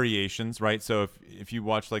different variations, right? So if you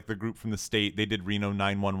watch like the group from the State, they did Reno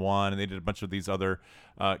 911, and they did a bunch of these other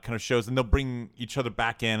kind of shows, and they'll bring each other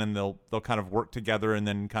back in, and they'll kind of work together, and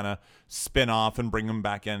then kind of spin off and bring them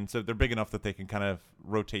back in. So they're big enough that they can kind of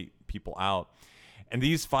rotate people out. And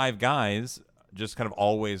these 5 guys just kind of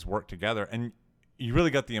always work together, and you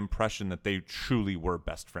really got the impression that they truly were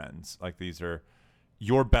best friends. Like, these are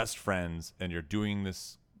your best friends, and you're doing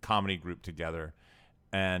this comedy group together.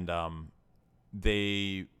 And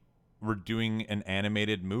they were doing an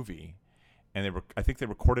animated movie, and I think they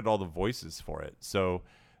recorded all the voices for it. So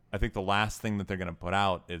I think the last thing that they're going to put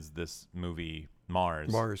out is this movie,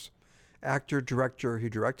 Mars. Actor, director who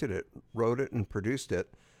directed it, wrote it, and produced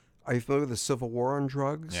it. Are you familiar with the Civil War on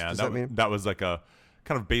Drugs? Yeah, Does that mean? that was like a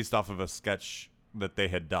kind of based off of a sketch that they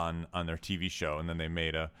had done on their TV show, and then they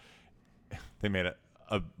made a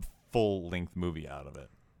full-length movie out of it.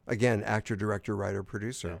 Again, actor, director, writer,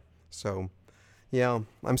 producer. Yeah. So, yeah,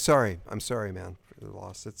 I'm sorry, man, for the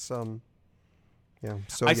loss. It's yeah.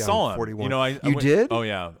 So I saw him. 41. I you went, did? Oh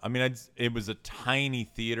yeah. I mean, it was a tiny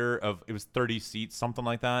theater it was 30 seats, something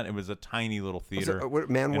like that. It was a tiny little theater. Was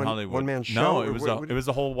it one man show? No, it was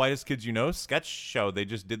a whole Whitest Kids You Know sketch show. They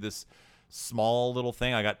just did this small little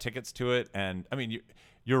thing. I got tickets to it, and I mean,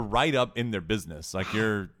 you're right up in their business. Like, he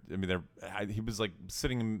was like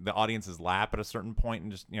sitting in the audience's lap at a certain point,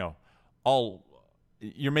 and just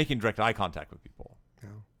you're making direct eye contact with people. Yeah.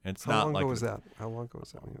 It's How not long like ago was that? How long ago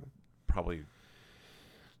was that? Probably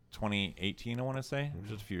 2018, I want to say.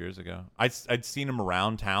 Just a few years ago. I'd seen him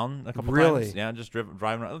around town a couple times. Yeah, just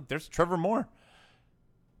driving around. There's Trevor Moore.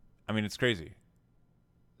 I mean, it's crazy.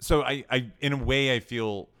 So I in a way, I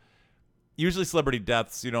feel usually celebrity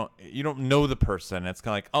deaths, you don't know the person. It's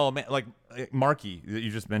kind of like, oh man, like Marky that you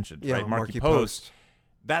just mentioned, right? Marky Post.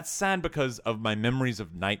 That's sad because of my memories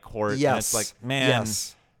of Night Court. Yes. And it's like, man,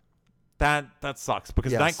 that sucks,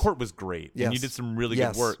 because Night Court was great, and you did some really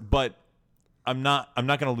good work, but I'm not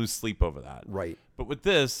going to lose sleep over that. Right. But with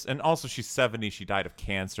this, and also she's 70, she died of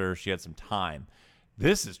cancer, she had some time.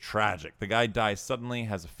 This is tragic. The guy dies suddenly,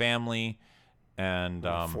 has a family, and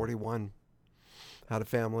 41, had a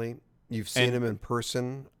family. You've seen him in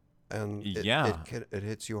person, and it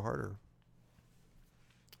hits you harder.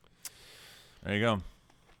 There you go.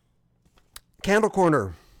 Candle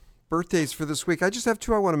Corner. Birthdays for this week. I just have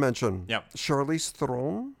 2 I want to mention. Yep. Charlize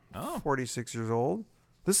Theron, 46 years old.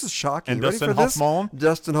 This is shocking. And ready Dustin for this? Hoffman?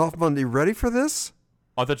 Dustin Hoffman. You ready for this?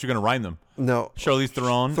 I thought you were going to rhyme them. No. Charlize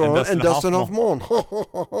Theron and Dustin Hoffman.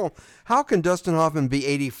 How can Dustin Hoffman be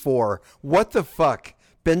 84? What the fuck?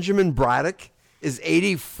 Benjamin Braddock is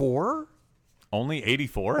 84? Only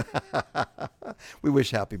 84? We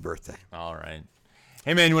wish happy birthday. All right.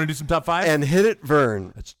 Hey, man, you want to do some top 5? And hit it,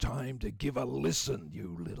 Vern. It's time to give a listen,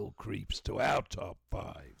 you little creeps, to our top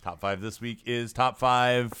 5. Top 5 this week is top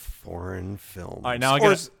 5 foreign films. All right, now go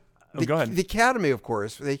ahead. The Academy, of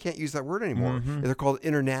course, they can't use that word anymore. Mm-hmm. They're called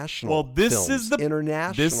international. Well, this films. is the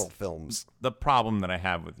international films. The problem that I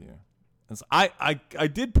have with you is I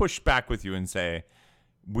did push back with you and say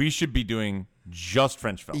we should be doing just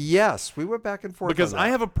French films. Yes, we went back and forth because on that. I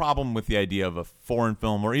have a problem with the idea of a foreign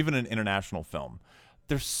film or even an international film.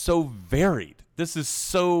 They're so varied. This is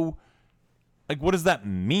so, like, what does that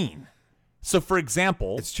mean? So, for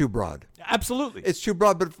example, it's too broad. Absolutely, it's too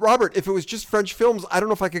broad. But Robert, if it was just French films, I don't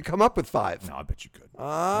know if I could come up with 5. No, I bet you could.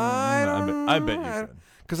 I bet you could.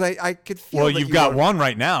 Because I could feel. Well, you've got one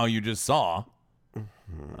right now. You just saw.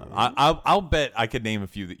 I'll bet I could name a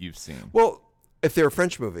few that you've seen. Well, if they're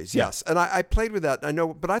French movies, yes. And I played with that. I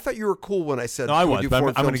know, but I thought you were cool when I said no, I was.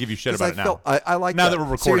 But I'm going to give you shit about it now. I like now that we're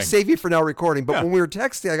recording. So save you for now recording. But when we were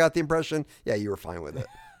texting, I got the impression, yeah, you were fine with it.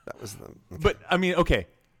 That was the. Okay. But I mean, okay,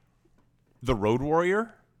 The Road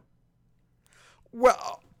Warrior.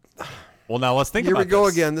 Well, now let's think about this. Here we go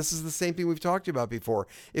again. This is the same thing we've talked about before.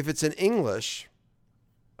 If it's in English,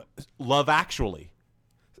 Love Actually.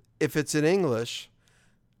 If it's in English,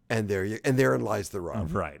 and therein lies the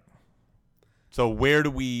rub. Right. So where do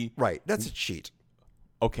we? Right. That's a cheat.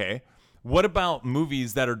 Okay. What about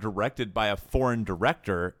movies that are directed by a foreign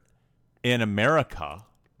director in America?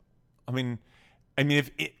 I mean,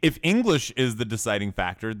 if English is the deciding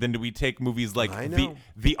factor, then do we take movies like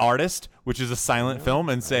The Artist, which is a silent film,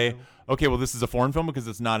 and say, okay, well, this is a foreign film because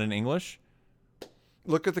it's not in English?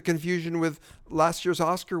 Look at the confusion with last year's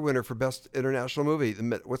Oscar winner for Best International Movie.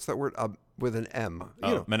 What's that word? With an M.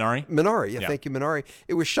 Minari? Minari. Yeah, thank you, Minari.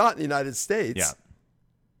 It was shot in the United States. Yeah.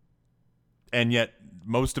 And yet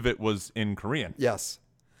most of it was in Korean. Yes.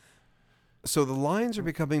 So the lines are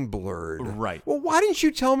becoming blurred. Right. Well, why didn't you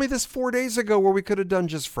tell me this 4 days ago where we could have done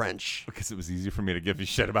just French? Because it was easy for me to give you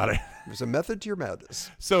shit about it. There's a method to your madness.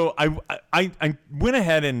 So I went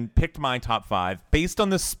ahead and picked my top 5 based on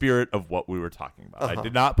the spirit of what we were talking about. I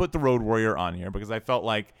did not put The Road Warrior on here because I felt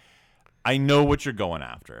like I know what you're going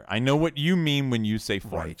after. I know what you mean when you say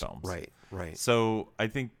foreign films. Right. So I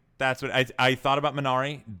think that's what I thought about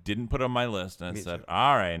Minari, didn't put it on my list, and I said,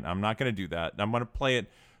 all right, I'm not going to do that. I'm going to play it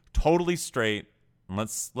totally straight. And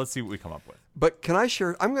let's see what we come up with. But can I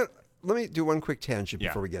share? Let me do one quick tangent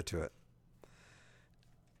before we get to it.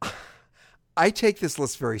 I take this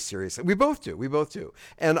list very seriously. We both do.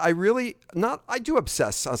 And I do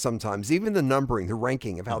obsess sometimes, even the numbering, the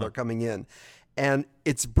ranking of how they're coming in. And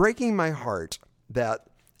it's breaking my heart that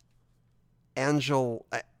Angel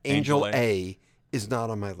A is not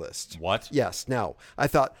on my list. What? Yes. Now, I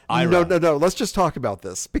thought, Ira. no, let's just talk about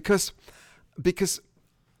this because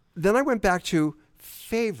then I went back to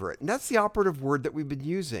favorite, and that's the operative word that we've been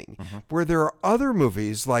using, where there are other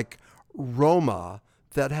movies like Roma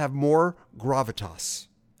that have more gravitas,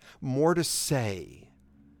 more to say,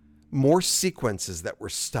 more sequences that were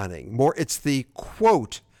stunning, it's the,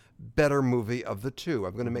 quote, better movie of the two.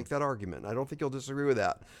 I'm going to make that argument. I don't think you'll disagree with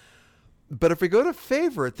that. But if we go to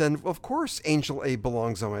favorite, then of course Angel A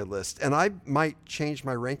belongs on my list, and I might change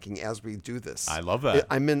my ranking as we do this. I love that.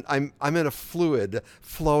 I'm in a fluid,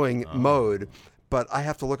 flowing mode, but I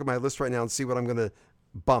have to look at my list right now and see what I'm going to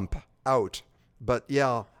bump out. But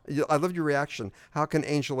yeah, I love your reaction. How can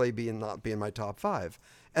Angel A not be in my top 5?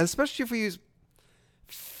 And especially if we use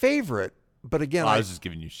favorite. But again, I was just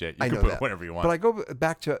giving you shit. You I can know put that. whatever you want. But I go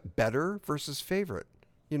back to better versus favorite.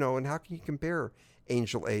 And how can you compare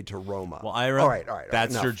Angel A to Roma? Well, Ira, all right,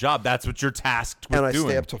 that's enough. your job. That's what you're tasked with doing. And I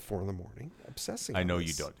stay up till 4 a.m, obsessing. I know on you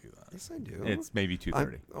this. don't do that. Yes, I do. It's maybe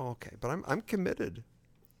 2:30. Okay, but I'm committed.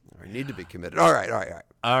 I need to be committed. All right.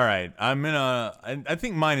 All right. I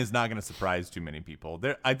think mine is not going to surprise too many people.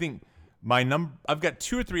 I think I've got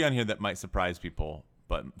 2 or 3 on here that might surprise people,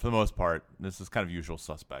 but for the most part, this is kind of usual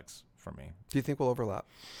suspects for me. Do you think we'll overlap?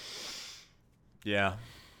 Yeah.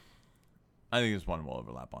 I think there's one we'll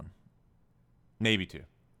overlap on. Maybe 2.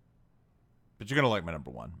 But you're going to like my number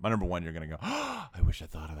 1. My number 1, you're going to go, oh, I wish I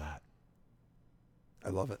thought of that. I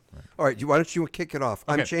love it. Right. All right. Why don't you kick it off?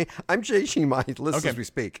 Okay. I'm changing my list as we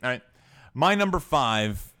speak. All right. My number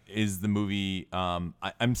 5 is the movie.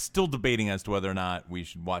 I'm still debating as to whether or not we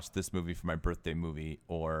should watch this movie for my birthday movie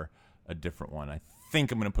or a different one. I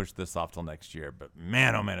think I'm going to push this off till next year, but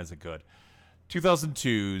man, oh man, is it good.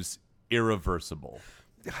 2002's Irreversible.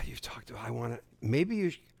 God, you've talked about,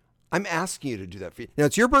 I'm asking you to do that for you. Now,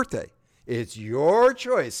 it's your birthday. It's your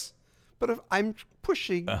choice. But if I'm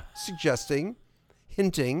pushing, suggesting,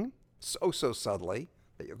 hinting, so subtly,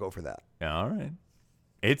 that you'll go for that. Yeah, all right.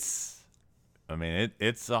 It's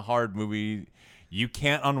a hard movie. You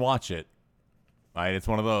can't unwatch it. Right? It's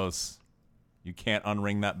one of those. You can't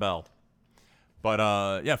unring that bell.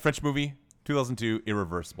 But, French movie, 2002,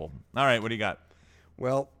 Irreversible. All right, what do you got?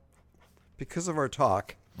 Well, because of our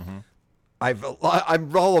talk, I'm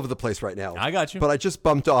all over the place right now. I got you. But I just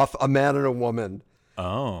bumped off A Man and a Woman.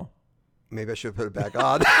 Oh. Maybe I should put it back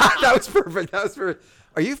on. That was perfect.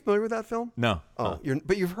 Are you familiar with that film? No. Oh,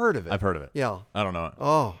 but you've heard of it. I've heard of it. Yeah. I don't know it.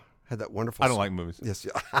 Oh, had that wonderful. I don't like movies. Yes.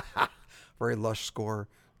 Yeah. Very lush score.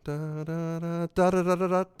 Da da da da da da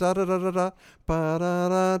da da da da da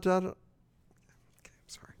da da da. Okay,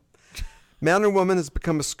 sorry. Man and Woman has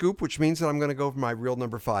become a scoop, which means that I'm going to go for my real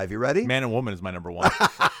number 5. You ready? Man and Woman is my number 1.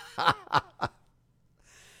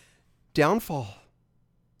 Downfall.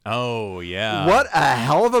 Oh, yeah. What a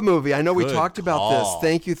hell of a movie. I know we Good talked about call. this.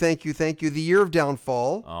 Thank you. The Year of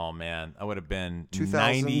Downfall. Oh, man. That would have been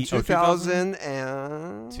 2000,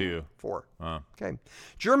 2002. 4. Oh. Okay.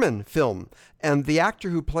 German film. And the actor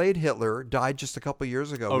who played Hitler died just a couple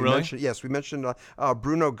years ago. Oh, really? We mentioned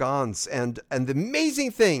Bruno Ganz. And the amazing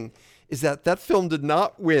thing is that film did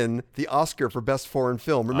not win the Oscar for Best Foreign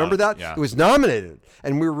Film. Remember that? Yeah. It was nominated.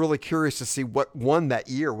 And we were really curious to see what won that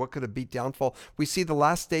year. What could have beat Downfall? We see the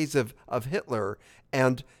last days of Hitler,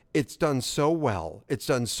 and it's done so well.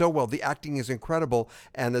 The acting is incredible.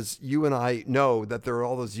 And as you and I know, that there are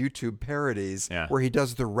all those YouTube parodies where he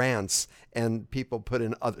does the rants and people put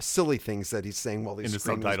in other silly things that he's saying while he's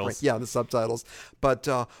screaming. Subtitles. Yeah, the subtitles. But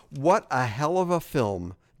what a hell of a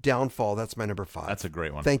film. Downfall. That's my number 5. That's a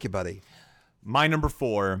great one. Thank you, buddy. My number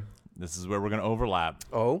 4, this is where we're going to overlap.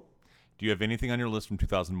 Oh? Do you have anything on your list from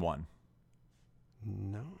 2001?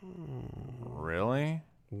 No. Really?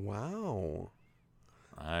 Wow.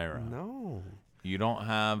 Ira. No. You don't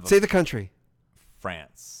have Say the country.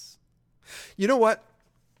 France. You know what?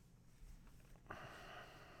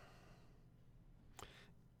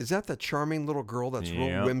 Is that the charming little girl that's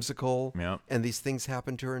real whimsical and these things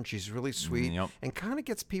happen to her and she's really sweet and kind of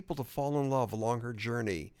gets people to fall in love along her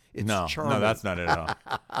journey? It's charming. No, that's not it at all.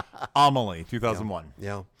 Amelie, 2001.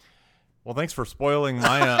 Yeah. Well, thanks for spoiling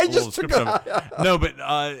my little description of it. No, but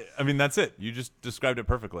I mean, that's it. You just described it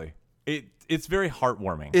perfectly. It's very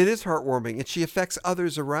heartwarming. It is heartwarming, and she affects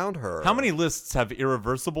others around her. How many lists have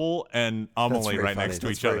Irreversible and Amelie right next to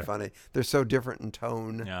each other? That's very funny. They're so different in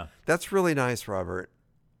tone. Yeah. That's really nice, Robert.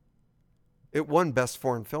 It won Best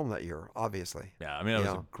Foreign Film that year, obviously. Yeah, I mean, that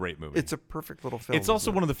was a great movie. It's a perfect little film. It's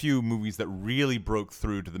also one of the few movies that really broke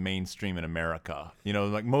through to the mainstream in America. You know,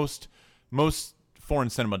 like most foreign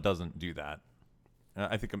cinema doesn't do that.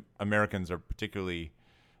 I think Americans are particularly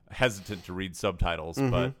hesitant to read subtitles,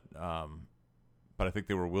 but I think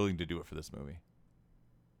they were willing to do it for this movie.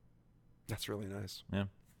 That's really nice. Yeah.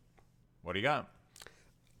 What do you got?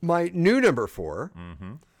 My new number 4,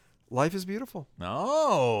 Life is Beautiful.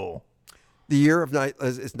 Oh. The year of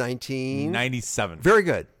is 1997. Very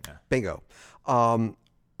good. Yeah. Bingo.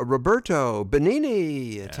 Roberto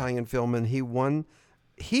Benigni, Italian film, and he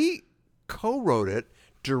co-wrote it,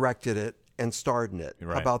 directed it, and starred in it.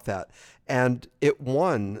 Right. How about that? And it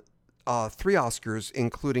won 3 Oscars,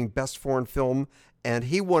 including Best Foreign Film, and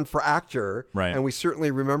he won for actor. Right. And we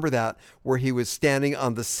certainly remember that, where he was standing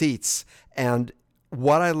on the seats. And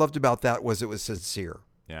what I loved about that was it was sincere.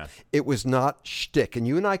 Yeah. It was not shtick, and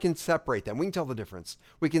you and I can separate them. We can tell the difference.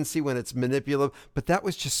 We can see when it's manipulative, but that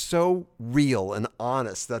was just so real and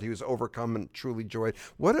honest that he was overcome and truly joyed.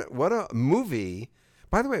 What a movie.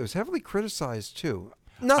 By the way, it was heavily criticized too.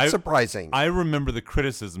 Not surprising. I remember the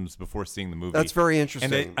criticisms before seeing the movie. That's very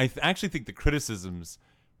interesting. And I actually think the criticisms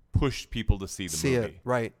pushed people to see the movie. It,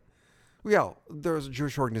 right. Yeah, there was a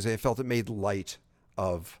Jewish organization that felt it made light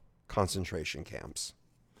of concentration camps.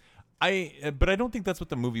 But I don't think that's what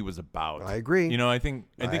the movie was about. I agree. You know, I think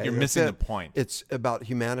you're missing the point. It's about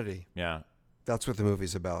humanity. Yeah. That's what the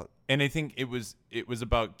movie's about. And I think it was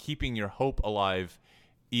about keeping your hope alive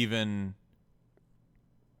even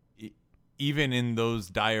in those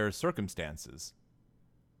dire circumstances.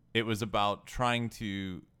 It was about trying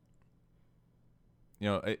to,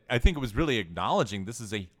 I think it was really acknowledging this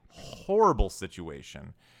is a horrible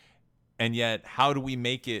situation. And yet, how do we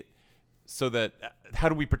make it so that, how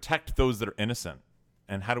do we protect those that are innocent?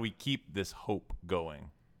 And how do we keep this hope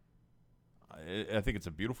going? I think it's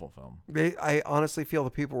a beautiful film. I honestly feel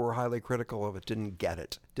the people who were highly critical of it didn't get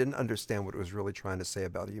it, didn't understand what it was really trying to say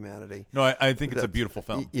about humanity. No, I think it's a beautiful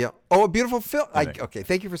film. Yeah. Oh, a beautiful film. Okay,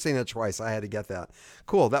 thank you for saying that twice. I had to get that.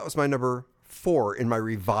 Cool. That was my number 4 in my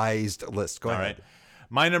revised list. Go ahead. All right.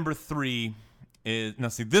 My number 3 is, now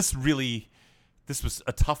see, this was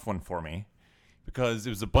a tough one for me because it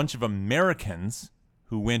was a bunch of Americans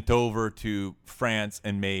who went over to France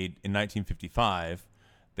and made, in 1955,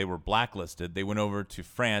 they were blacklisted. They went over to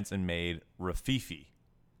France and made Rafifi.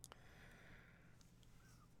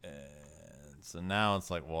 And so now it's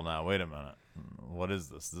like, well, now, wait a minute. What is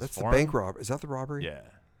this? That's foreign? the bank robbery. Is that the robbery? Yeah.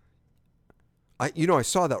 I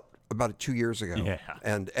saw that about 2 years ago. Yeah.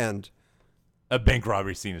 And a bank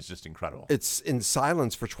robbery scene is just incredible. It's in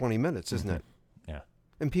silence for 20 minutes, isn't it? Yeah.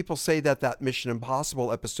 And people say that Mission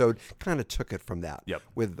Impossible episode kind of took it from that. Yep.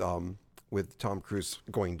 With Tom Cruise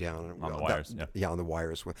going down on the wires. On the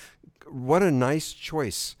wires. What a nice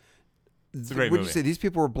choice. It's a great movie. Would you movie. say these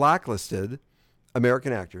people were blacklisted,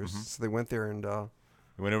 American actors, so they went there and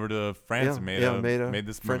we went over to France and made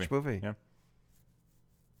this French movie. Yeah.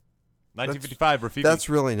 1955, Rafiki. That's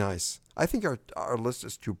really nice. I think our list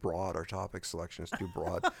is too broad. Our topic selection is too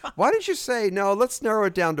broad. Why didn't you say, no, let's narrow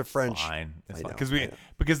it down to French? Fine. It's I fine. know.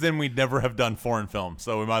 Because then we'd never have done foreign film,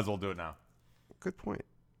 so we might as well do it now. Good point.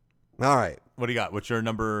 All right. What do you got? What's your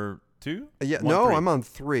number 2? Yeah, Three. I'm on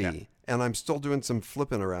 3, Yeah. and I'm still doing some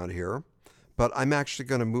flipping around here, but I'm actually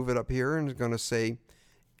going to move it up here and going to say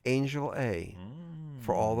Angel A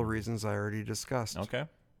for all the reasons I already discussed. Okay.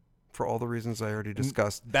 For all the reasons I already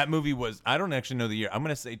discussed. That movie was, I don't actually know the year. I'm going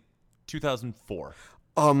to say 2004.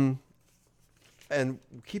 And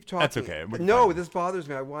keep talking. That's okay. We're No, fine. this bothers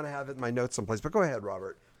me. I want to have it in my notes someplace. But go ahead,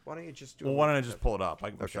 Robert. Why don't you just do it? Well, why don't I just pull it up?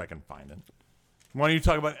 I'm sure I can find it. Why don't you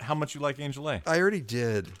talk about how much you like Angel A? I already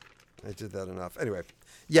did. I did that enough. Anyway,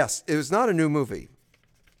 yes, it was not a new movie.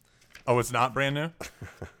 Oh, it's not brand new?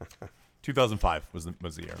 2005 was the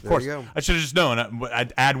year. Of There course. you go. I should have just known.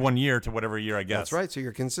 I'd add 1 year to whatever year I guess. That's right. So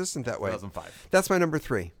you're consistent that way. 2005. That's my number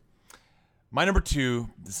 3. My number 2,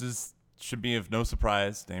 should be of no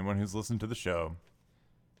surprise to anyone who's listened to the show.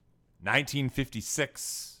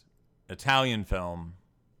 1956 Italian film.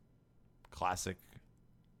 Classic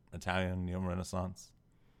Italian Neo-Renaissance.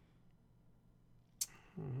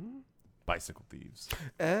 Bicycle Thieves.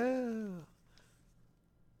 Oh.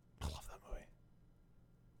 I love that movie.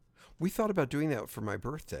 We thought about doing that for my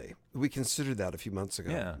birthday. We considered that a few months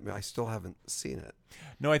ago. Yeah. I still haven't seen it.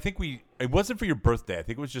 No, I think it wasn't for your birthday. I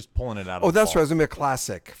think it was just pulling it out of Oh, the that's right. It vault. was going to be a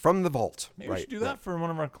classic from the vault. Maybe right. we should do that for one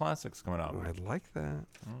of our classics coming up. I'd like that.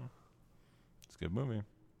 It's a good movie.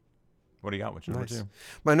 What do you got? What's your number 2?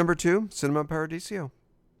 My number 2, Cinema Paradiso.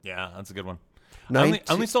 Yeah, that's a good one. I 19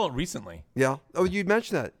 only saw it recently. Yeah. Oh, you'd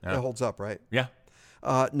mentioned that. Yeah. It holds up, right? Yeah.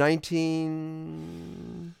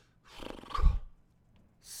 19...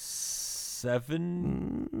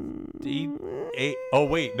 78. Oh,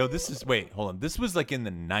 wait. No, hold on. This was like in the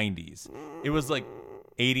 90s. It was like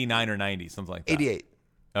 89 or 90, something like that. 88.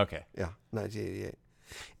 Okay. Yeah, 1988.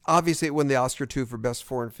 Obviously, it won the Oscar, too, for Best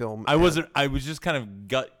Foreign Film. I was just kind of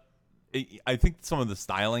I think some of the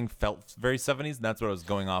styling felt very 70s, and that's what I was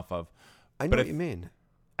going off of. I know what you mean.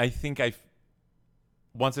 I think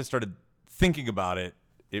once I started thinking about it,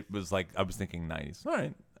 it was like I was thinking 90s. All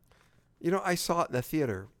right. You know, I saw it in the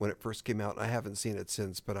theater when it first came out, and I haven't seen it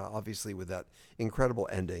since, but obviously with that incredible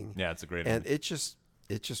ending. Yeah, it's a great And ending. it just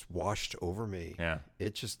washed over me. Yeah.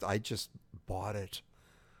 I just bought it.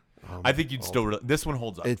 I think you'd still this one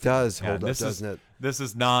holds up. It does Yeah, hold up, this doesn't it? This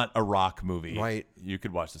is not a rock movie. Right. You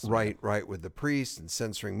could watch this one. Right, with the priest and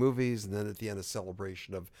censoring movies, and then at the end a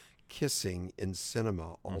celebration of kissing in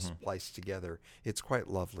cinema all spliced together. It's quite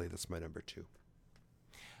lovely. That's my number 2.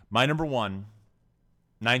 My number 1,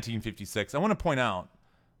 1956. I want to point out,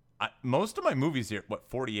 most of my movies here,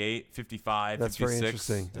 48, 55, That's 56. very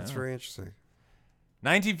interesting. That's Yeah. very interesting.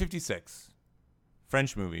 1956.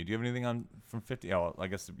 French movie. Do you have anything from 50? Oh, I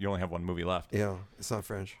guess you only have one movie left. Yeah, it's not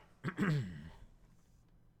French.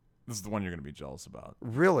 This is the one you're going to be jealous about.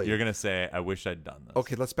 Really? You're going to say, I wish I'd done this.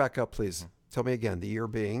 Okay, let's back up, please. Tell me again. The year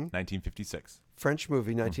being 1956. French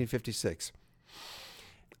movie, 1956.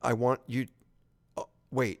 I want you.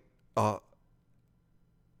 Wait. Was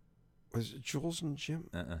it Jules and Jim?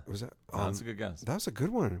 Was that? No, that's a good guess. That was a good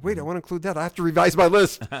one. Wait, I want to include that. I have to revise my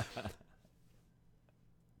list.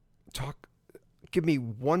 Give me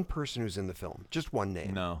one person who's in the film. Just one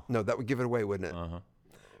name. No, that would give it away, wouldn't it? Uh-huh.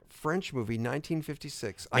 French movie,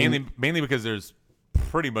 1956. Mainly because there's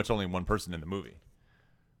pretty much only one person in the movie.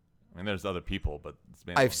 I mean, there's other people, but it's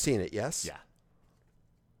mainly I've seen it. Yes. Yeah.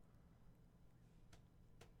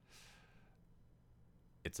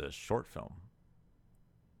 It's a short film.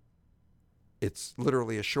 It's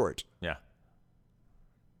literally a short. Yeah.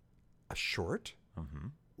 A short? Mm-hmm.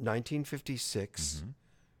 1956. Mm-hmm.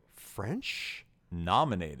 French?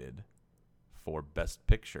 Nominated for Best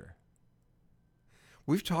Picture.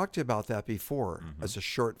 We've talked about that before as a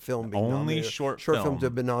short film. Being Only nominated. short film film to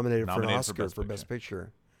have been nominated for an nominated for Oscar for Best Best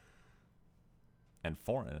Picture. And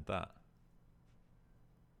foreign at that.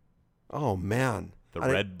 Oh, man. The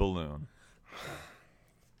Red Balloon.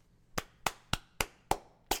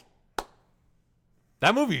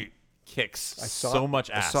 That movie kicks so much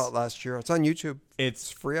ass. I saw it last year. It's on YouTube.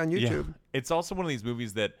 It's free on YouTube. Yeah. It's also one of these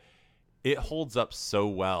movies that it holds up so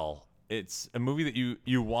well. It's a movie that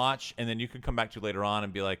you watch and then you can come back to later on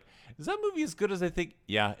and be like, is that movie as good as I think?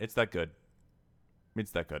 Yeah, it's that good.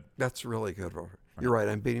 It's that good. That's really good, Robert. You're right.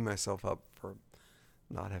 I'm beating myself up for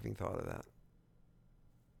not having thought of that.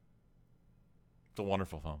 It's a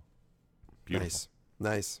wonderful film. Beautiful.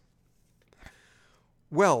 Nice.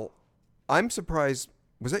 Well, I'm surprised.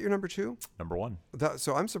 Was that your number 2? Number 1.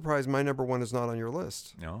 So I'm surprised my number 1 is not on your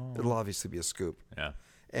list. No. It'll obviously be a scoop. Yeah.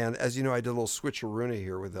 And as you know, I did a little switcheroo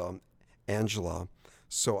here with Angela,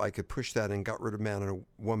 so I could push that and got rid of Man and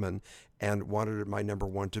Woman, and wanted my number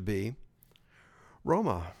one to be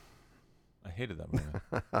Roma. I hated that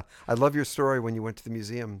movie. I love your story when you went to the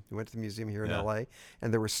museum. You went to the museum here in Yeah. L.A.,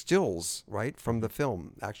 and there were stills, right, from the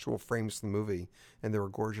film, actual frames from the movie, and there were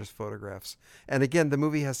gorgeous photographs. And again, the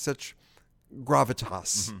movie has such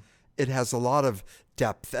gravitas. It has a lot of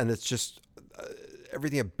depth, and it's just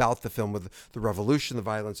everything about the film, with the revolution, the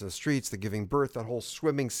violence in the streets, the giving birth, that whole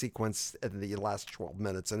swimming sequence in the last 12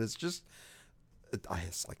 minutes. And it's just,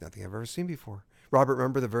 it's like nothing I've ever seen before. Robert,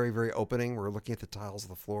 remember the very, very opening? We're looking at the tiles of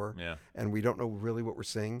the floor, Yeah. and we don't know really what we're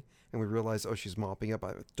seeing. And we realize, oh, she's mopping up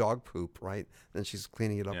dog poop, right? Then she's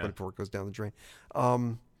cleaning it up Yeah. before it goes down the drain.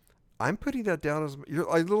 I'm putting that down as, you're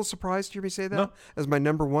a little surprised to hear me say that? No. As my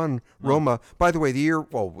number one, Roma. By the way, the year,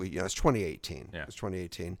 it's 2018. Yeah. It's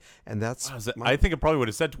 2018. And that's, I think it probably would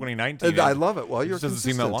have said 2019. I love it. Well, It you're just doesn't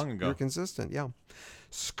consistent. seem that long ago. You're consistent, yeah.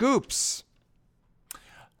 Scoops.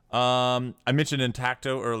 I mentioned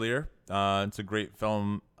Intacto earlier. It's a great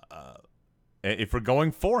film. If we're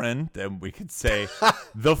going foreign, then we could say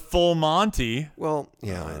The Full Monty. Well,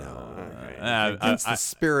 yeah, I know. Against the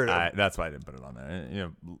spirit of... That's why I didn't put it on there. You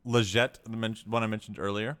know, Legette, the one I mentioned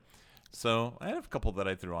earlier. So I have a couple that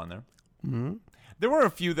I threw on there. Mm-hmm. There were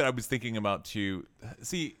a few that I was thinking about too.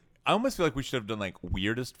 See, I almost feel like we should have done like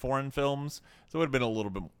weirdest foreign films. So it would have been a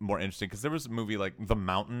little bit more interesting, because there was a movie like The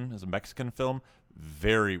Mountain, is a Mexican film,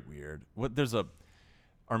 very weird. There's a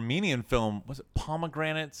Armenian film, was it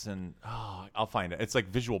Pomegranates? And I'll find it. It's like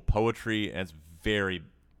visual poetry, and it's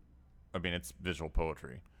it's visual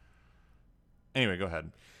poetry. Anyway, go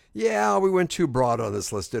ahead. Yeah, we went too broad on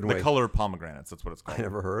this list, didn't we? The Color of Pomegranates, that's what it's called. I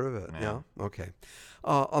never heard of it. Yeah. Yeah. Okay.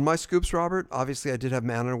 On my scoops, Robert, obviously I did have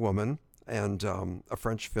Man and a Woman, and a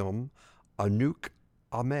French film, Anouk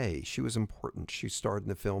Aimée. She was important. She starred in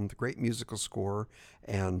the film, the great musical score,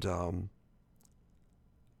 and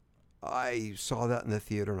I saw that in the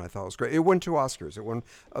theater, and I thought it was great. It won 2 Oscars. It won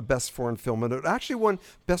a Best Foreign Film, and it actually won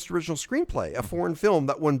Best Original Screenplay, a foreign film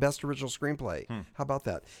that won Best Original Screenplay. How about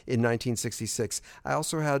that? In 1966. I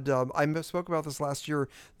also had, I spoke about this last year,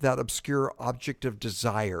 that obscure Object of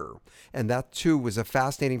Desire. And that, too, was a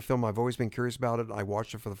fascinating film. I've always been curious about it. I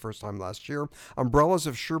watched it for the first time last year. Umbrellas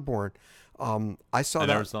of Cherbourg. I saw that.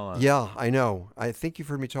 I never saw that. Yeah, I know. I think you've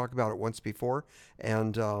heard me talk about it once before.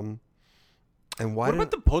 And what about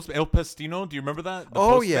the Postman? El Pestino? Do you remember that? The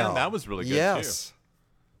Postman, yeah. That was really good, yes.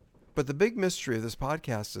 But the big mystery of this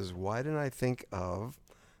podcast is, why didn't I think of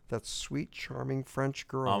that sweet, charming French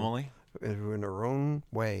girl Amelie? Who in her own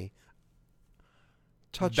way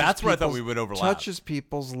touches That's where I thought we would overlap. Touches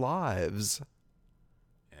people's lives.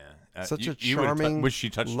 Yeah. Such a you would charming... wish she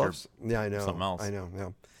touched her. Yeah, I know. Something else. I know, yeah.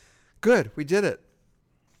 Good. We did it.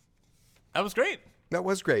 That was great. That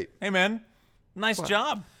was great. Hey, man. Nice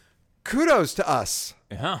job. Kudos to us.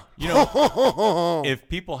 Yeah. You know, if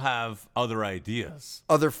people have other ideas.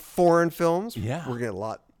 Other foreign films? Yeah. We're getting a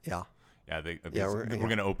lot. Yeah. Yeah, we're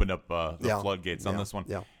going to open up the floodgates on this one.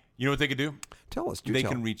 Yeah. You know what they could do? Tell us. They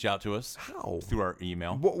can reach out to us. How? Through our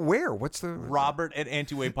email. Where? What's the...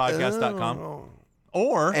 Robert@antiwavepodcast.com.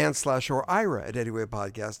 Or Ira at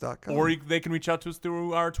antiwavepodcast.com. Or they can reach out to us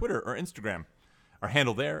through our Twitter or Instagram. Our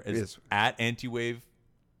handle there is @antiwavepod.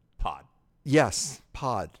 Yes,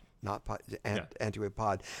 pod. Not pod, Antiwave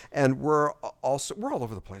Pod. And we're all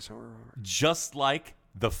over the place. Just like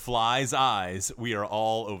the fly's eyes, we are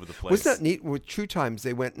all over the place. Wasn't that neat? With True Times,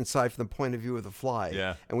 they went inside from the point of view of the fly.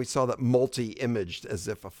 Yeah. And we saw that multi-imaged as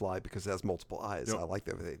if a fly, because it has multiple eyes. Yep. I like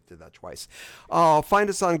that they did that twice. Find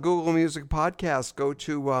us on Google Music Podcast. Go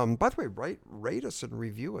to, by the way, rate us and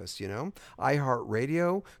review us,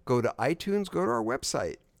 iHeartRadio. Go to iTunes. Go to our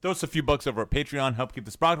website. Throw us a few bucks over at Patreon. Help keep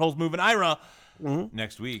the sprout holes moving. Ira,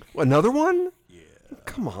 next week. Another one? Yeah.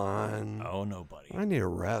 Come on. Oh, no, buddy. I need a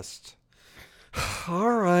rest.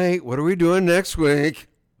 All right. What are we doing next week?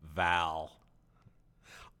 Val.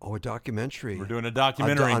 Oh, a documentary. We're doing a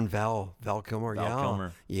documentary. On Val Kilmer. Val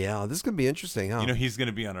Kilmer. Yeah, this is going to be interesting, huh? You know, he's going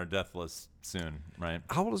to be on our death list soon, right?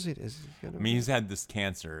 How old is he? He's had this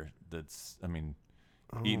cancer that's,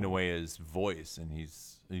 eating away his voice, and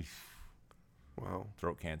he's wow.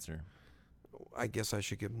 Throat cancer. I guess I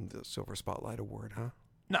should give him the Silver Spotlight Award, huh?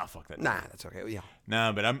 No, fuck that. Nah, that's okay. Yeah.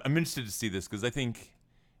 No, but I'm interested to see this, because I think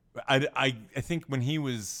I think when he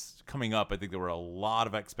was coming up, I think there were a lot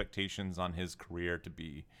of expectations on his career to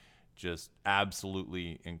be just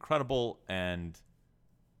absolutely incredible, and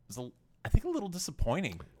it was I think a little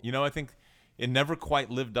disappointing. I think it never quite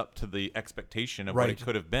lived up to the expectation of what it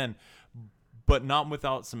could have been, but not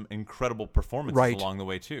without some incredible performances along the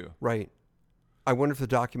way too. Right. I wonder if the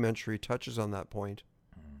documentary touches on that point.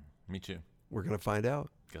 Me too. We're going to find out.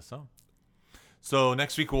 Guess so. So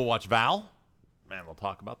next week we'll watch Val. Man, we'll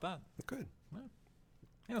talk about that. Good.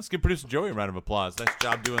 Yeah, let's give producer Joey a round of applause. Nice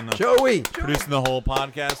job doing the producing the whole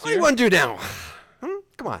podcast. What do you want to do now?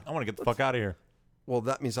 Come on. I want to get the fuck out of here. Well,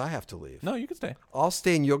 that means I have to leave. No, you can stay. I'll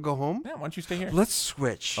stay and you'll go home? Yeah, why don't you stay here? Let's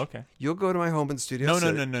switch. Okay. You'll go to my home in the studio. No.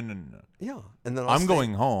 Yeah. And then I'm stay.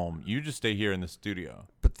 going home. You just stay here in the studio.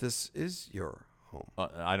 But this is your home.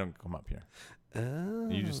 I don't come up here. Oh.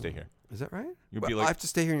 You just stay here. Is that right? You'd be like, I have to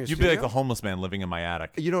stay here in your You'd studio? be like the homeless man living in my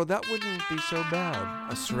attic. You know, that wouldn't be so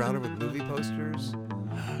bad. Surrounded with movie posters.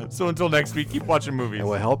 So until next week, keep watching movies. And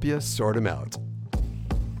we'll help you sort them out.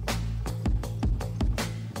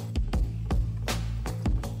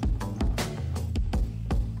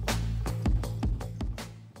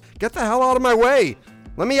 Get the hell out of my way.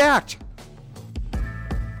 Let me act.